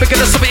 this one never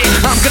gonna stop it.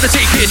 I'm gonna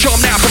take it, jump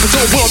now, but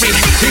don't worry.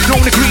 If no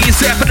one agrees,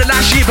 there for the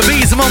last year, but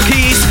bees and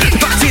monkeys. The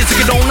fact is,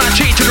 you don't not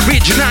change to the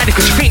originality,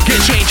 cause you think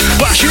it's change.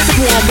 Why should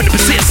the one when it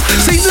persists?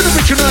 See to the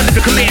original and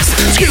the list.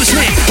 Excuse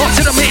me, up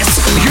to the miss.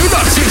 You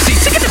love seriously,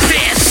 take it to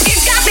piss. You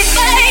got me,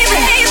 baby.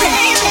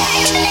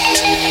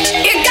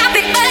 You got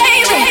me,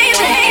 baby.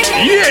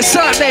 Yes,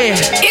 out there.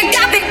 You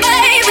got me,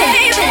 baby.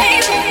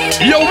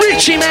 Yo,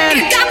 Richie, man.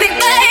 You got me, baby.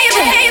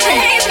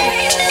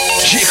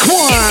 Yeah, come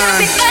on.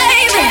 You got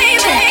me,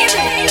 baby.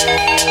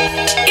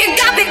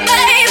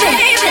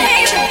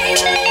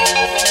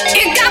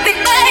 You got me,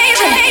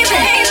 baby.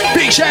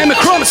 Big shout out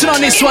McCrompton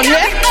on this one,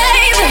 yeah?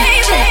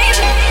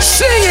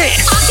 Sing it.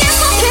 I guess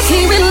I'm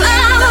picky with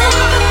love.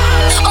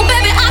 Oh,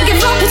 baby, I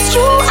give up. It's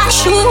true, I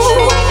should.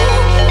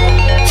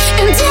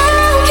 And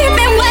don't keep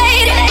me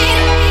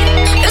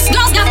waiting. This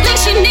girl's got things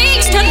she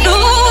needs to do.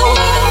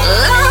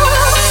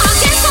 I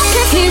guess I'm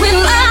picky with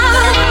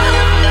love.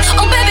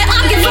 Oh, baby,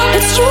 I give up.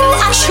 It's true,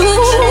 I should.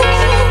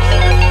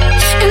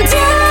 And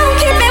don't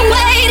keep me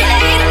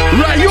waiting.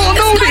 Right, you all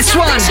know this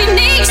one. She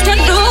needs to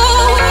do.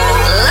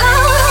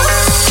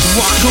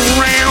 Walk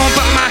around,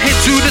 but my head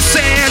to the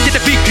sand. Did I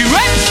pick you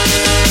up?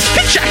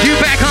 Jack you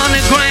back on the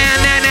ground.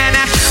 Nah, nah,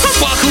 nah.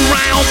 Walk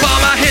around, but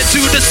my head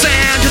to the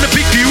sand. Did I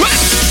pick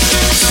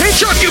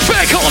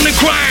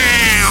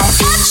ground.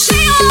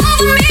 Touching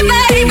over me,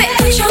 baby.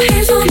 Put your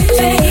hands on me,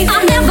 baby.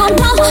 I never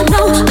want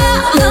no other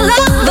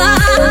lover.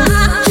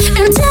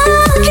 And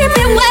don't keep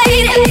me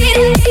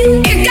waiting.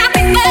 You got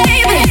me,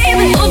 baby.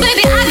 Oh,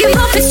 baby, I give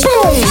up. It's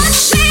true.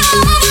 Touching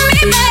over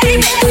me,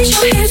 baby. Put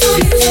your hands on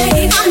me,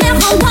 baby. I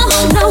never want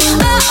no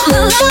other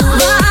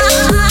lover.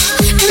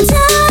 And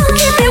don't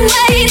keep me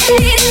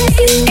waiting.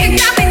 You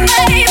got me,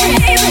 baby.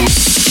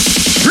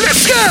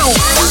 Let's go.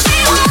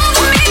 Touching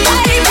over me,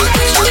 baby.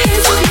 Put your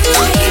hands on me,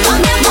 baby. I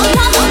never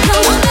want no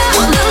other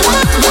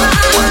lover.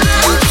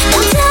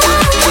 And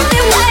don't keep me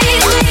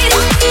waiting.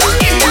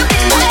 You got me,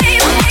 baby.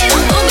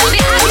 Oh, baby,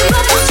 I give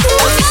up. It's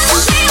true.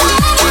 Touching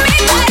over me,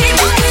 baby.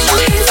 Put your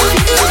hands on me,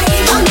 baby.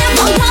 I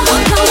never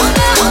want no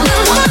other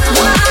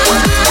lover.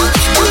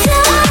 And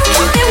don't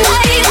keep me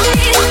waiting.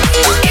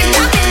 You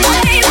got me,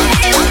 baby.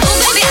 Oh,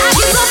 baby, I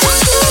give up. It's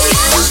true.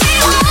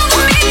 Touching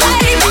over me,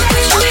 baby.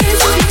 Put your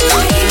hands on me,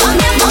 baby. I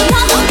never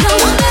want no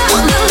other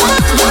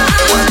lover.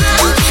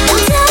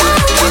 And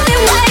don't keep me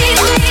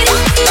waiting.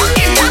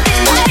 You got me,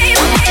 baby.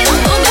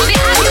 Oh, baby, I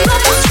give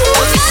up. It's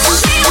true.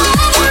 Touching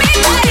over me,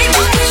 baby.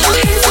 Put your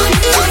hands on me,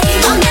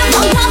 baby. I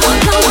never want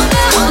no other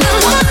lover.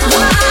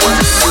 And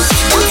don't keep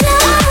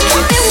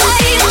me waiting.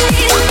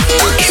 You got me, baby. You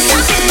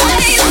got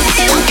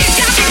me,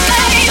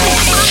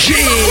 baby.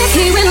 Yeah.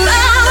 Take me in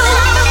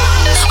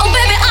love. Oh,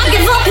 baby, I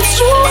give up. It's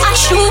true. I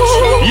choose.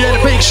 Yeah, the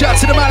big shout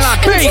to the man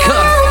like Baker.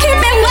 Don't keep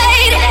me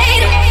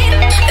waiting.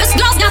 This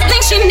girl's got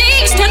things she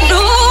needs to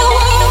do.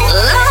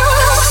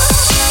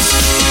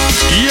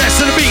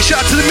 Yes, and a big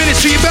shout to the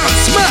Ministry of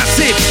Bounce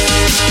Massive.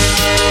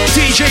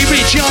 DJ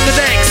Richie on the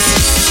decks.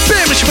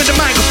 Bearish with the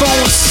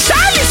microphone.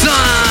 Silence on.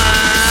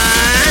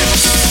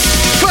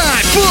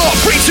 5, 4,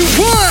 3, 2,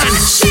 1.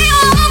 She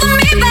over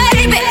me,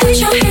 baby. Put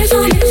your hands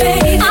on me,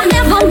 baby. I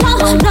never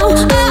want no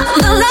other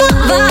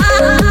lover.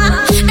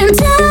 And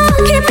don't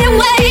keep me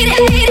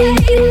waiting.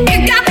 You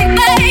got me,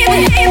 baby.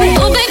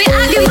 Oh, baby, I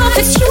give up.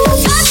 It's you.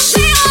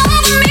 She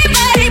over me,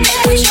 baby.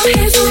 Put your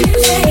hands on me,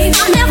 baby. I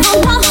never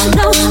want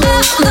no other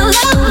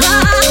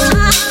lover.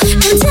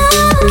 And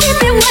don't keep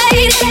me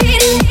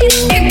waiting.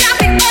 You got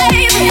me,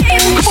 baby.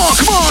 Come on,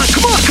 come on,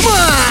 come on, come on.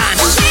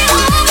 She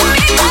over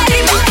me, baby.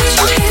 Put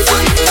your hands on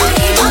me,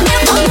 baby. I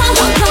never want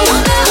no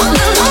other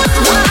lover.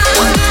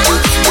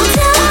 And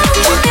don't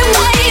keep me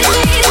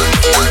waiting.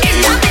 You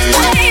got me,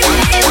 baby.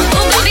 Oh,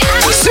 baby, I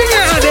give Sing out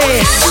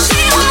there.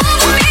 she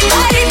over me,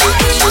 baby.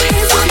 Put your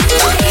hands on me,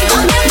 baby. I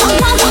never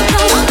want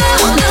no other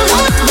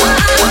lover.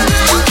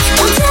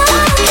 And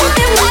don't keep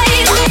me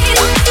waiting. You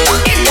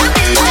got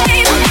me, baby.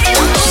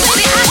 Oh,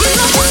 baby, I give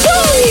up. You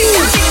got me,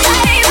 baby. You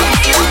got me,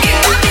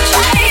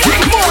 baby.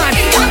 Come on.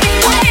 You got me,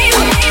 baby. You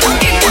got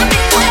me,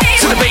 baby.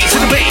 To the bass, to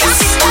the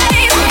bass.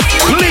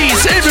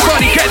 Please,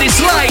 everybody get this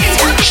liked,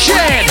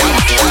 shared,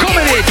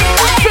 commented,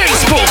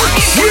 Facebook,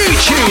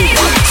 YouTube,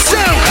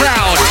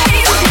 SoundCloud.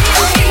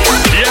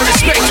 Yeah,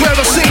 respect to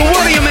every single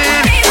one of you,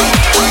 man.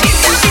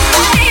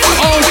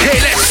 Okay,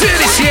 let's do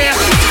this, yeah.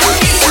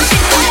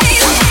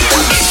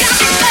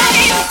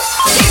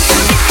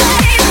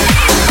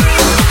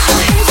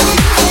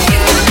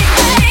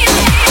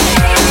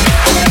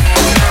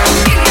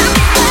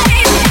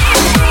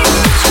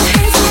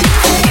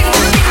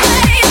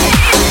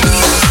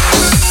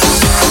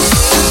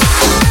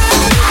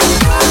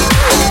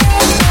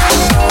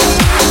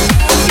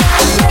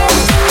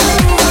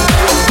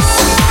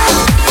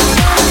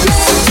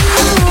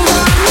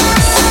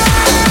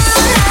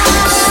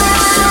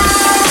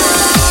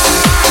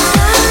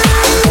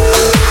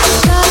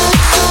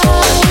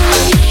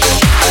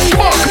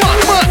 Come on, come on,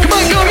 come on, come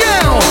on, go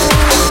now.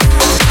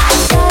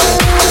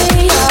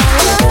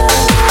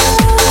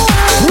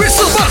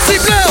 Whistle, bossy,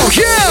 blow,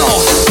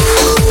 yo.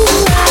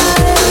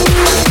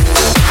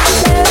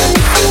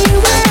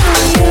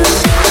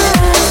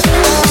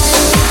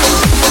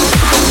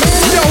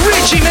 Yo,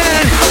 Richie,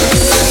 man.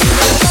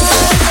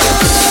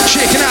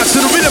 Checking out to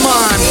the rhythm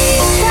on.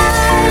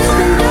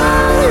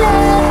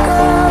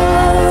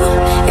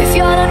 If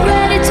you're not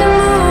ready to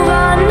move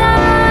on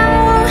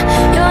now,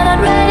 you're not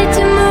ready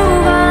to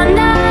move on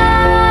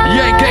now.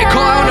 You ain't get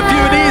caught on a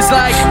few of these,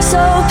 like. So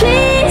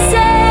please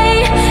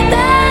say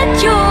that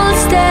you'll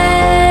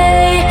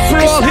stay.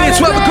 We're all here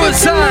to have a good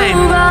time.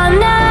 Move on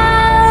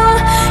now.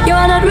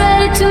 You're not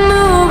ready to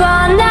move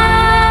on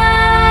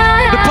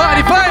now. The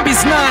party vibe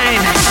is 9.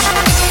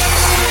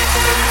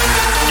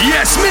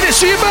 Yes,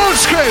 Ministry of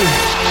Bounce Crew.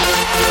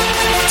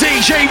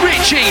 DJ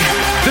Richie,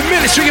 the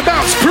Ministry of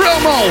Bounce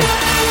promo.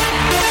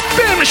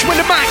 Finish with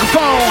the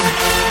microphone.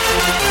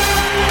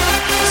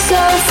 So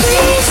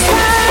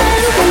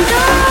freestyle and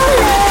don't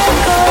let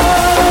go.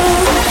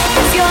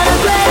 If you're not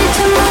ready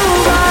to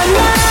move on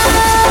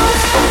now,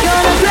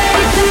 you're not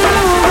ready to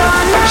move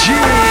on now.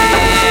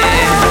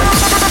 Yeah.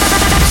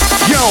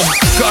 Yo,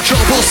 got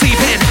trouble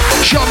sleeping.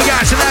 Show me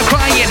guys and I'm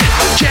crying.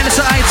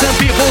 Genocides and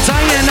people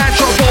dying. I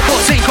trouble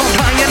but ain't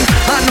complying.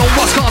 I know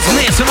what's causing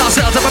this and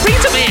ourselves have a beat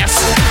to miss.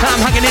 I'm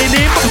hanging in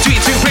but between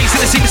two breaks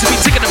and it seems to be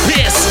taking a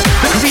piss.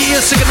 The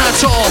career's taking a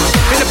toll.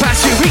 In the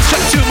past few weeks,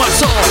 trying too much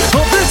soul.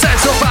 Of the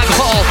sense of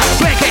alcohol.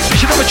 Blank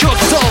expression of a joke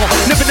at all.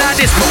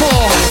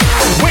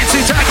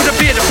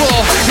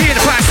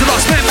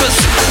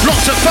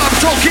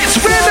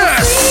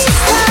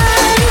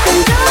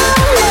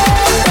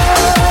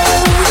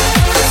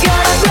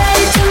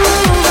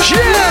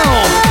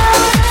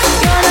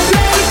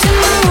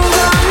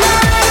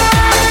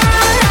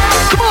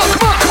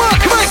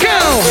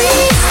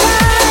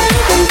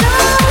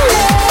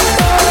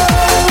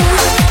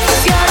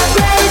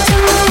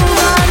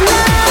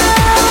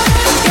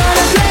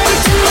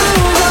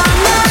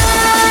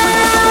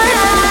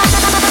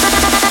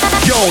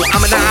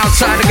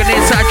 outside, looking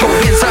inside, go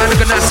inside,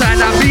 looking outside.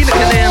 Now me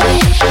looking in,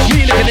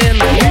 me looking in,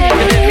 me looking in, me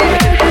looking in.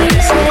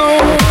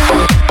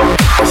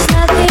 There's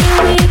nothing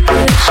we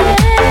could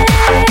change.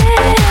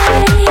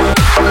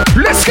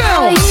 Let's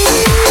go.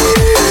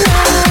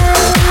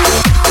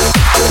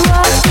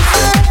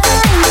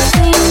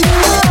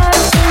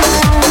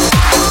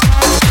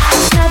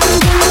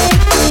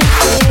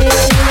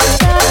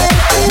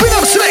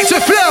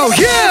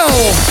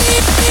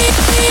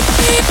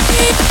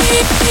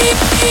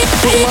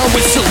 Blow my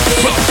whistle,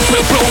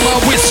 blow my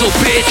whistle,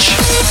 bitch.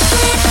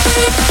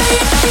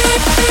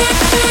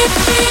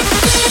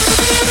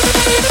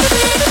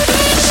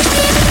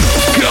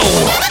 Go.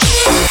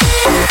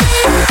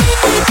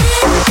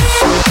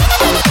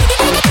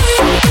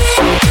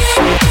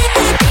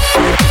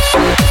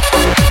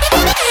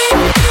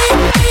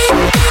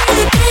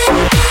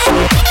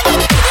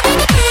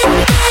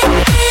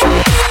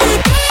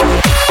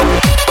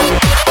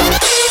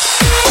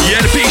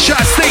 Yeah, the big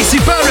shot, Stacey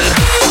Barrett.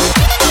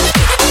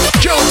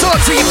 Joe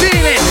Dodson, you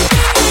feeling?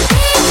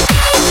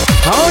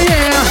 Oh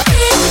yeah.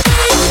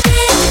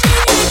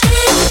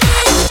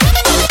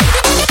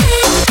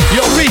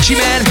 Yo, Richie,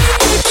 man.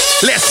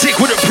 Let's stick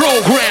with the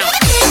program.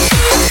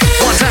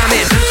 One time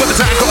in, but the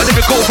time got a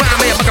lyrical rhyme.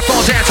 Me,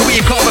 microphone down to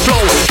we call the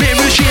flow. Been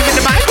machine in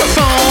the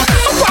microphone.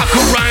 I walk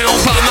around,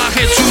 pop my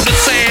head to the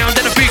sound,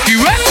 then I pick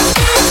you up.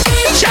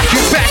 Jack you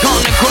back on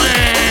the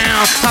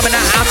ground. I'm in the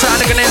outside,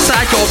 looking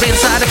inside, go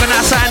inside, looking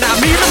outside. Now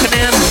me looking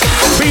in,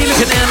 me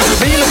looking in,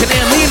 me looking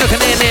in, me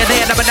looking in,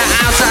 there. I'm in the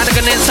outside,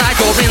 looking inside,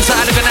 go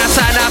inside, looking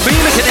outside. Now me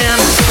looking in,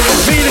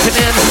 me looking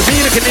in, me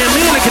looking in,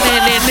 me looking in,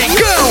 then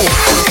go.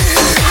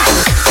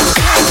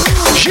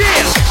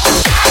 Yeah.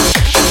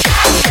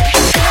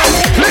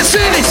 Let's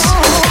see this.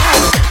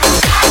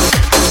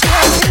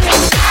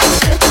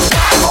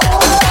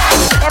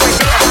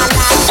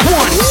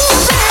 One.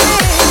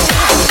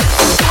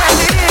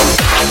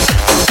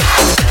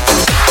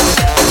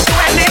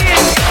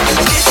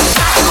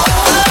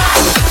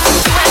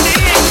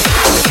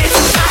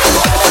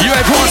 You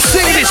everyone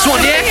sing this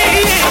one, yeah?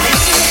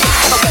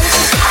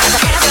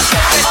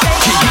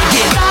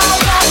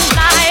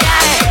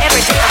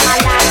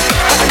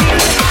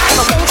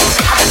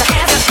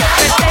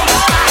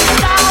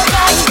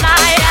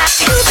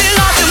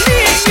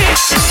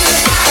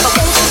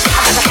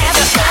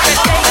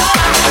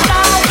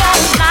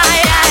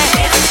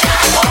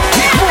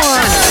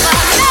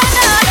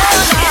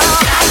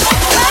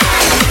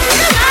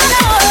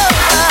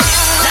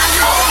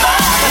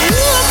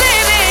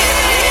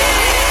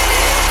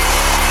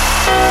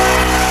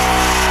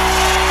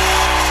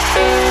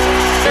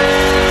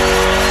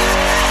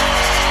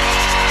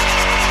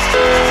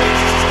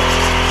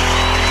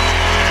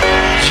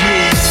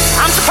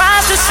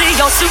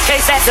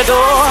 Suitcase at the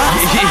door.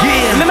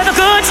 Remember the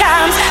good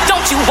times,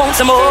 don't you want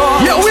some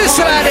more? Yo,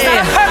 whistle out there.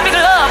 It's not perfect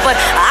love, but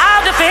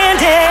I'll defend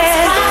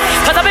it.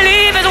 Cause I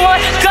believe it's what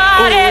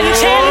God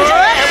intended.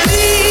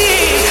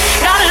 We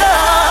got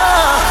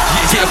love.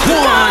 Yeah,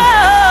 come on.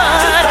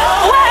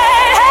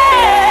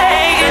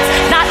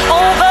 It's not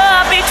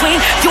over between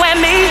you and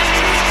me.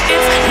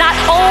 It's not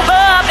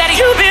over that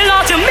you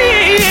belong to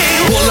me.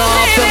 Pull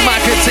off the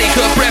mic and take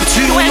a breath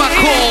to my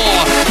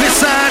core.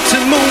 Decide to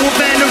move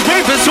and the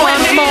ravers want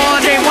more.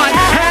 They want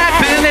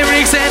happy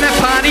lyrics and a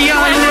party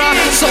on rock.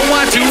 So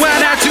what do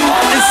I do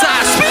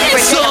inside? Spit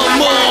some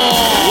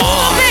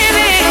more.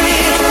 Baby,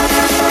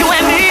 you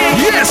and me.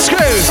 Yes, go.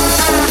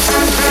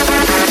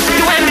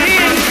 You and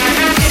me.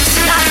 It's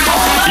not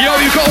over. Yo,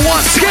 you got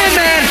one skin,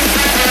 man.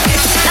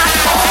 It's not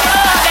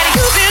over that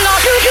you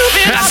belong to.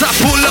 As I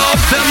pull off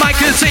the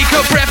mic and take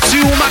a breath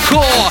to my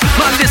core.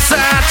 I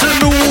decide to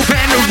move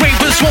and the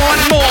ravers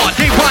want more.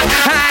 They want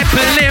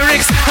hyper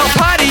lyrics, a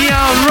party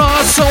on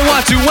raw. So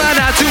what do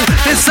I do?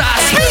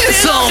 Inside, spin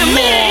some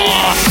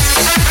more.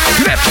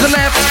 Left to the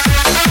left,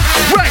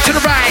 right to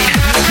the right.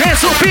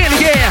 Hands up in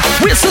the air,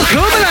 whistle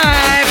come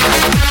alive.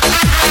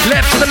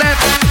 Left to the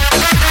left,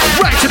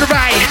 right to the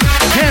right.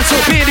 Hands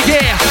up in the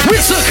air,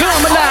 whistle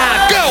come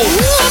alive. Go!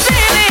 Ooh,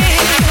 baby,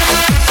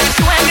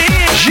 you and me.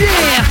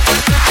 Yeah!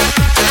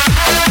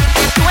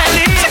 You and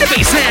me. To the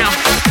bass now.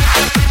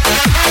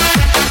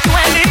 You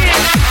and me.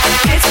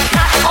 It's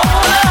not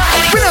over.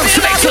 Rhythm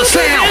selector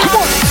sound, come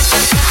on!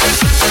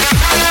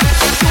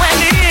 You and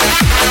me.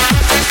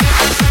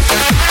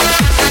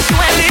 You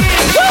and me.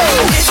 Woo!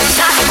 It's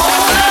not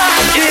over.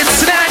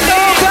 It's not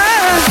over.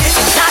 It's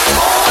not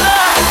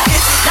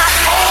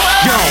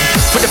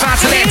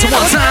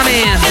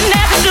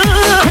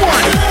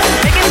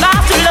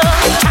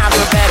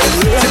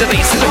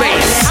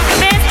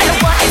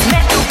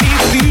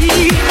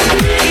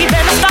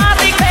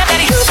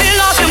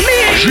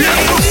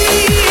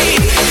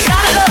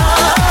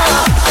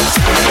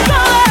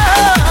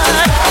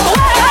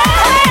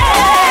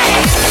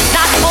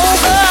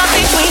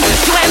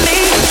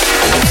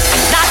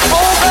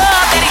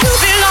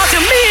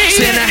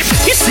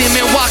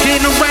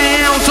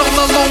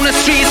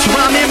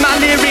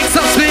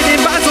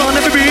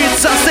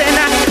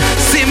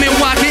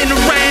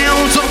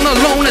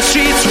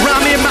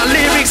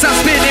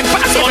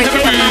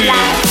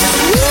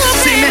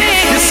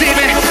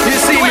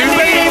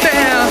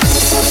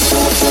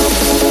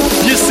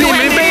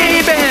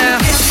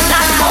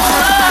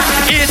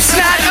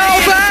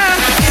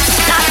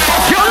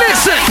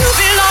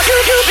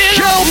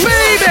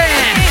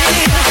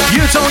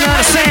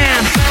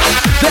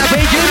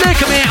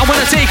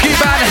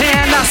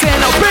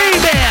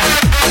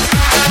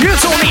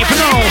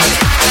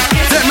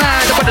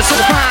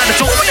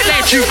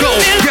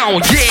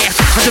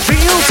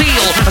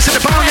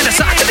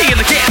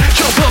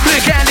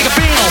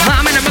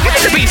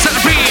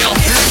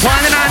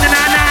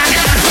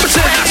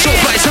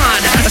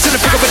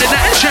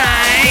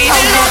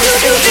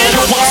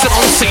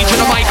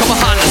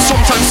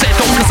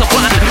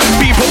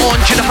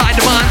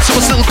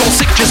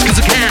just cause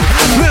I can.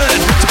 Learn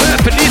to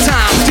perfect this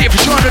time.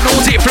 Different genre, no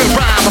different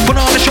rhyme. I put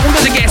on the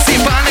shoulder to get seen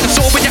by like a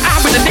soul with your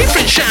eye with a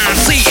different shine.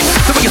 See,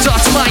 the way you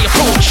talk to my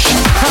approach.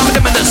 I'm a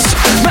luminous,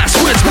 mass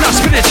words, but not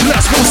spiritual.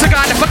 Most I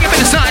got to fucking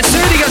been inside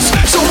serious,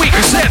 so we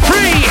can set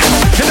free.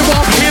 And the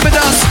one here with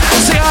us,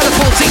 say all the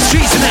politics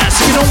treason us.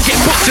 If you don't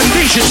get booked and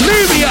leashes,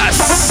 leave us.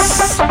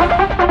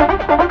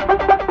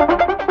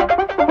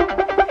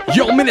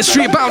 Yo,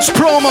 Ministry of Bounce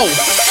promo.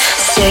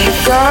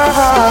 Sick of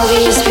all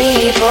these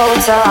people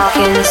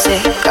talking,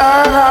 sick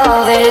of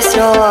all this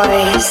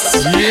noise.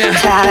 Yeah.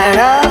 Tired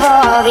of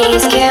all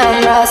these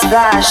cameras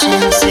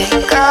flashing,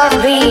 sick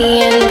of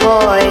being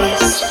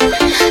boys.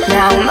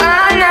 Now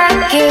my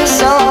neck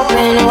is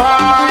open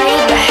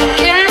wide,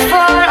 begging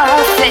for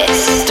a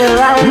fist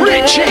around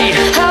Richie.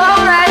 it.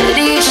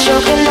 Already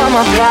choking on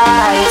my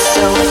pride,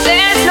 so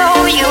there's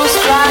no use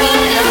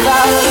crying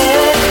about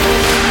it.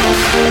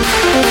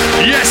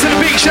 Yes, and a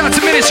big shout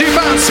to Ministry of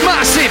Bounce,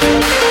 massive.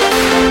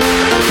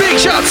 Big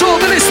shout to all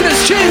the listeners,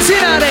 tunes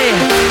in out there.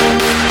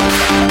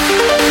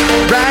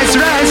 Rise,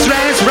 rise,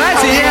 rise,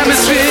 rise the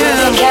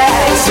atmosphere.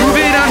 Move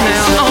it on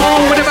now.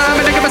 Oh, with the vibe,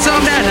 I think of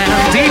myself down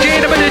now.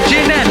 DJ, the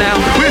gin now.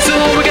 We're so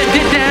we get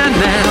it down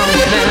now.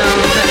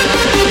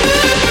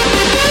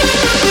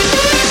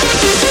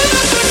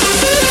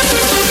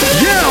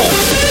 Yo!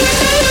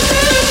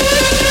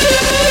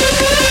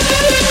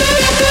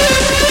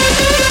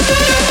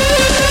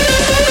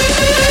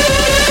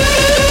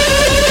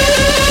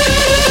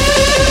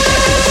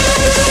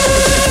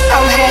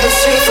 I'm headed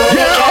straight for the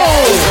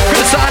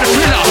Gonna sign a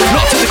thriller,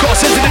 not to the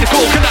cross, into the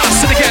cold canals,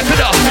 to the get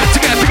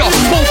bigger,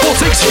 more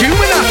 4-6,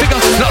 human I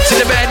figure, not to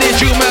the bed,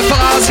 human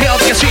bars,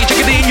 health, get straight,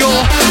 chicken in your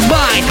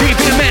mind,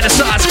 creeping in man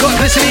aside, got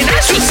listening,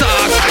 natural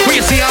songs, where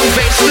you see I'm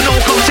faced with no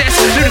contest,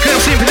 lyrical,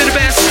 simple to the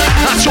best,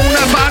 I'm showing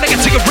up, I can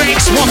take a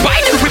breaks, one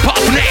bite and rip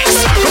off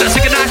next, but I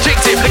take an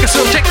adjective, like a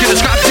subjective,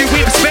 describe you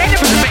with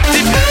perspective,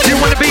 perspective, you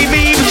wanna be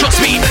me, but trust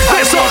me,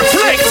 that's all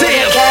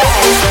reflective,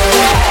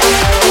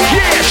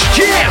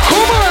 yeah,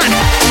 come on.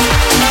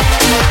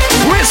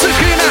 We're so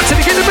good out to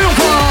get the move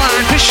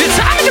on. Push your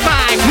time in the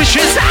mic, push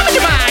your time in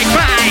the mic,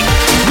 mic.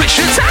 Push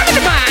your time in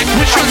the mic,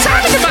 push your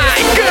time in the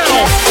mic,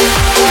 go.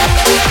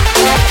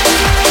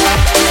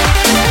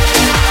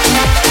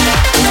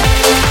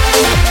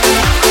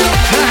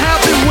 I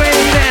have been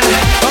waiting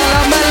all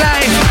of my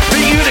life for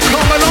you to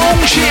come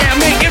along, yeah,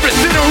 make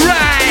everything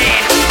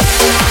alright.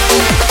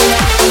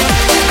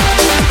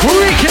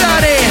 Freak it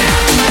out there.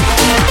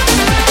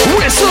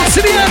 Whistle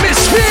to the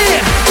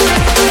atmosphere.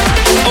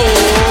 Oh.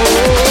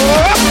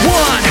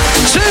 1,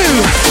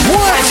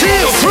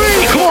 2,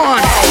 3, come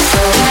on.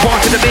 Walk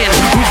to the bin,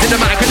 who's in the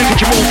mic, gonna get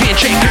you moving,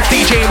 shake.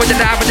 DJ with the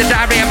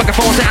diary,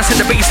 microphone sounds in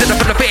the bass, sit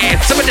up in the bed.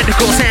 Some of the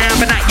cool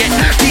sound, but not yet.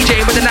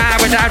 DJ with the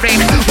diary,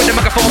 with the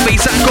microphone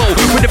bass, I go.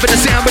 With the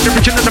sound, with the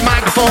original the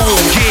microphone.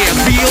 Yeah,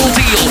 real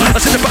deal. I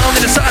sit the bone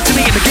in the side to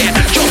me and again.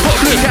 Jump up,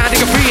 look, I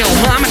think I feel.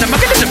 I'm in the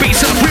mic, and the bass,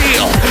 I'm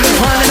real.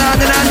 On and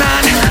on and on and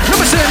on.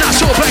 Number 7, not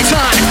so bright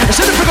on. I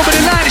said the pick up with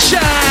the light to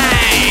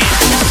shine.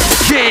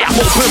 Yeah, I'm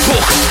open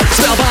book.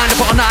 Spellbind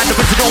upon night, the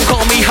winter don't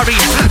call me hurry.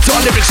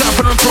 Don't lyrics up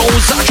and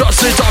prose, I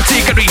trust it on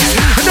tickery.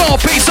 No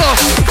pace off,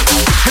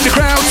 and the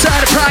crowd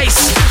side the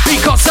price.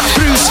 Because I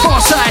Bruce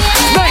Forsyth,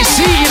 nice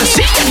see you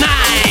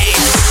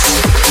nice.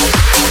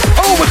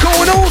 Oh, we're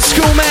going old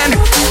school, man.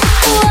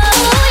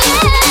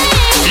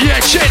 Yeah,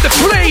 check the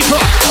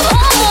flavor.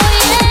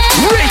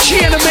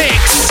 Richie in the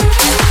mix.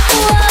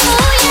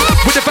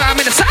 With the 5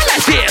 minutes sound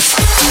like this.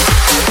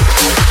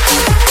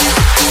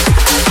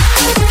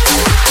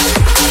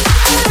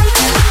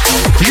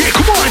 Yeah,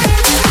 come on.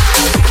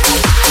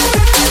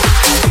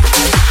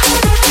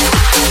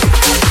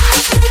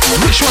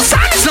 Which one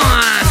side is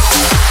on?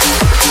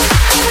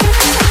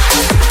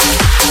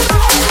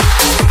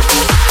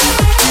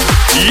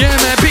 Yeah,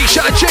 man, big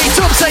shot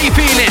J-Tubs, how you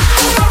feeling?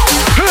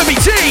 Herbie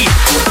T,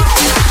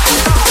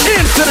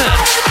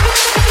 Infinite.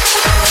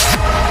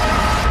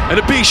 And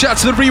a big shout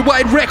to the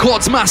Rewired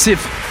Records,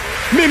 massive.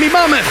 Mimi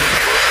Mammoth.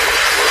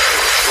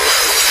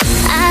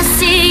 I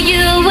see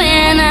you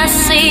when I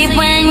sleep,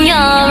 when you're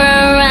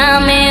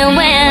around me,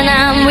 when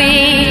I'm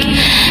weak.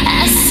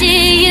 I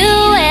see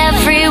you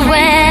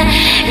everywhere.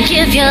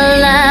 Give your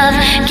love,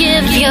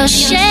 give your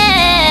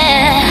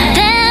share.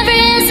 There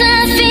is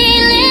a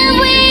feeling,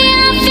 we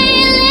are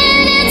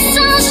feeling it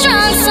so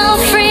strong, so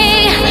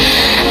free.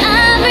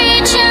 I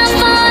reach out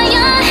for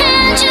your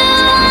hand, you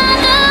are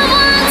the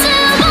one to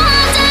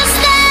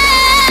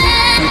understand.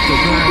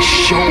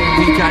 Show,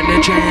 we got the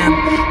jam.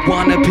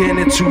 1 a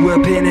penny, 2 a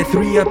penny,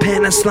 3 a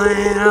penny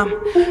slam.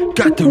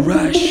 Got the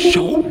rush,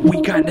 show,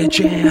 we got the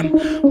jam.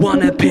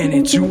 1 a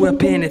penny, 2 a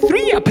penny,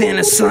 3 a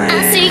penny slam.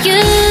 I see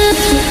you.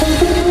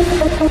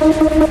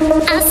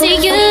 I see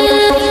you.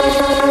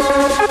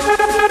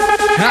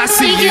 I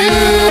see you.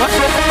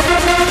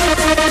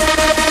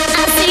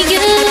 I see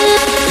you.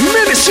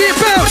 Ministry of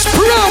Bounce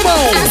promo.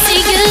 I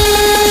see you.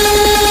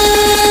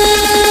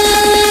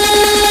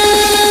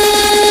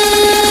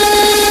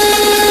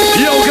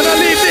 Yo, can I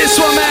leave this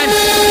one, man?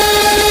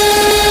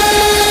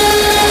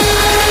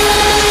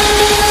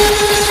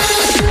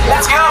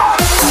 Let's go.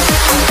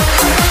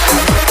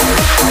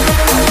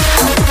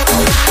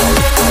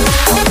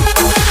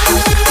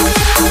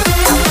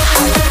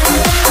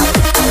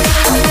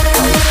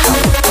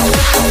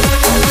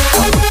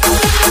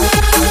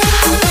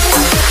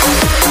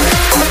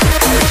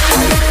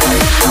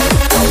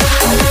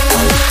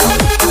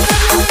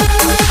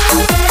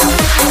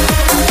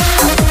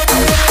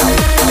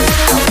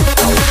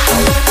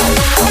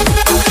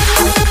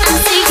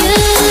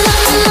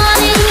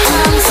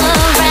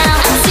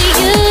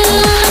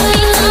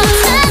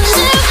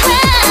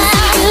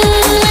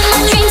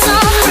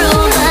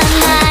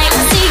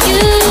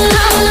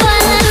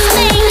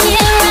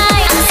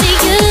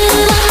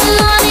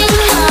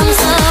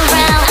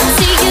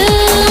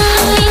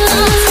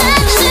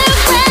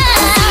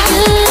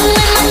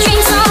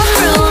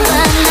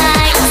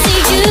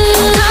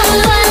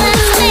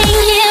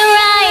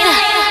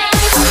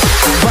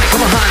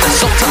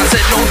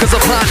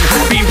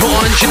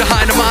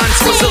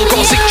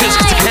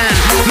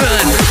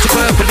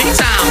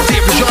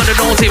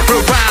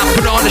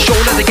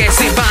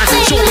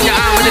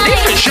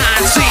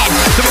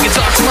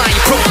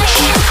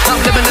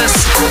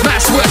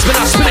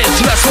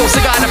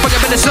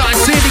 that it's not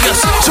insidious,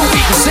 so we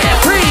can set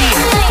free.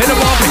 And it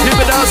won't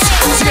prohibit us.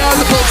 See how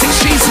the politics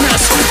chasing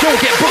us. Don't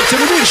get booked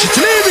in the wish, it's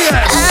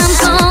delirious.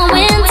 I'm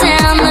going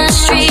down the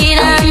street,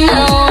 I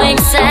know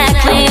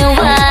exactly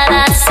what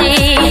I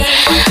see.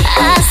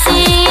 I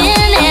see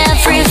in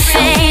every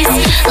face,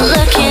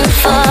 looking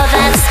for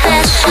that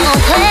special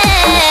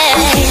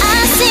place.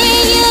 I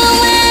see you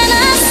when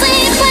I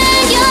sleep,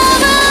 when you're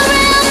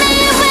around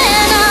me,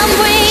 when I'm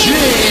weak.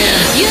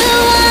 Yeah. You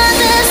are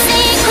the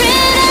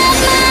secret of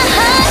my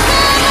heart.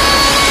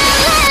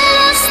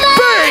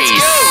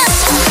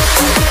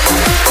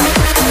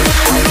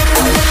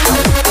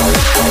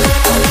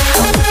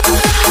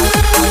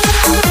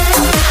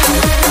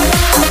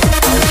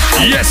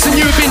 Yes, and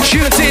you've been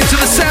tuned into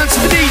the sounds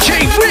of the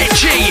DJ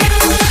Richie.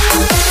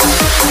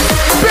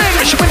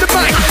 Banish with the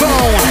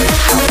microphone.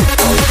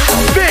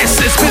 This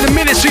has been the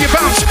Ministry of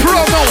Bounce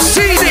promo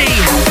CD.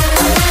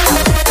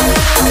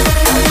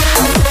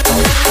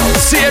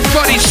 See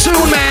everybody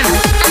soon, man.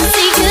 I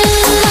see you,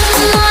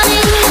 the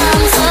morning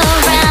comes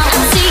around.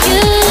 I see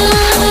you,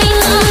 we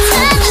don't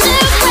touch the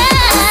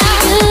ground. I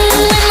see you,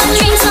 when my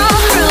dreams all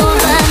through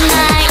the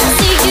night. I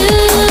see you,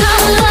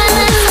 I'm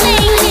gonna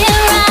stay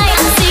here right.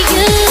 I see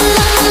you,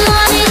 the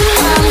morning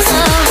comes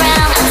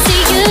around. I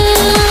see you,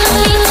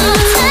 we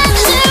don't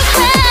touch the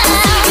ground.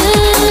 I see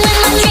you, when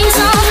my dreams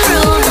all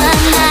through the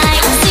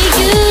night. I see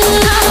you,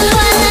 I'm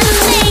gonna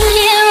stay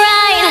here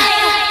right.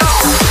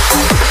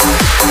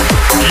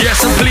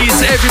 Yes, and please,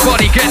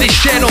 everybody, get this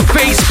shared on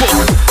Facebook,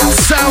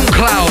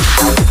 SoundCloud,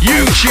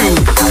 YouTube.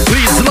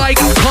 Please like,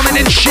 comment,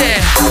 and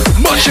share.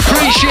 Much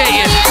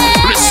appreciated.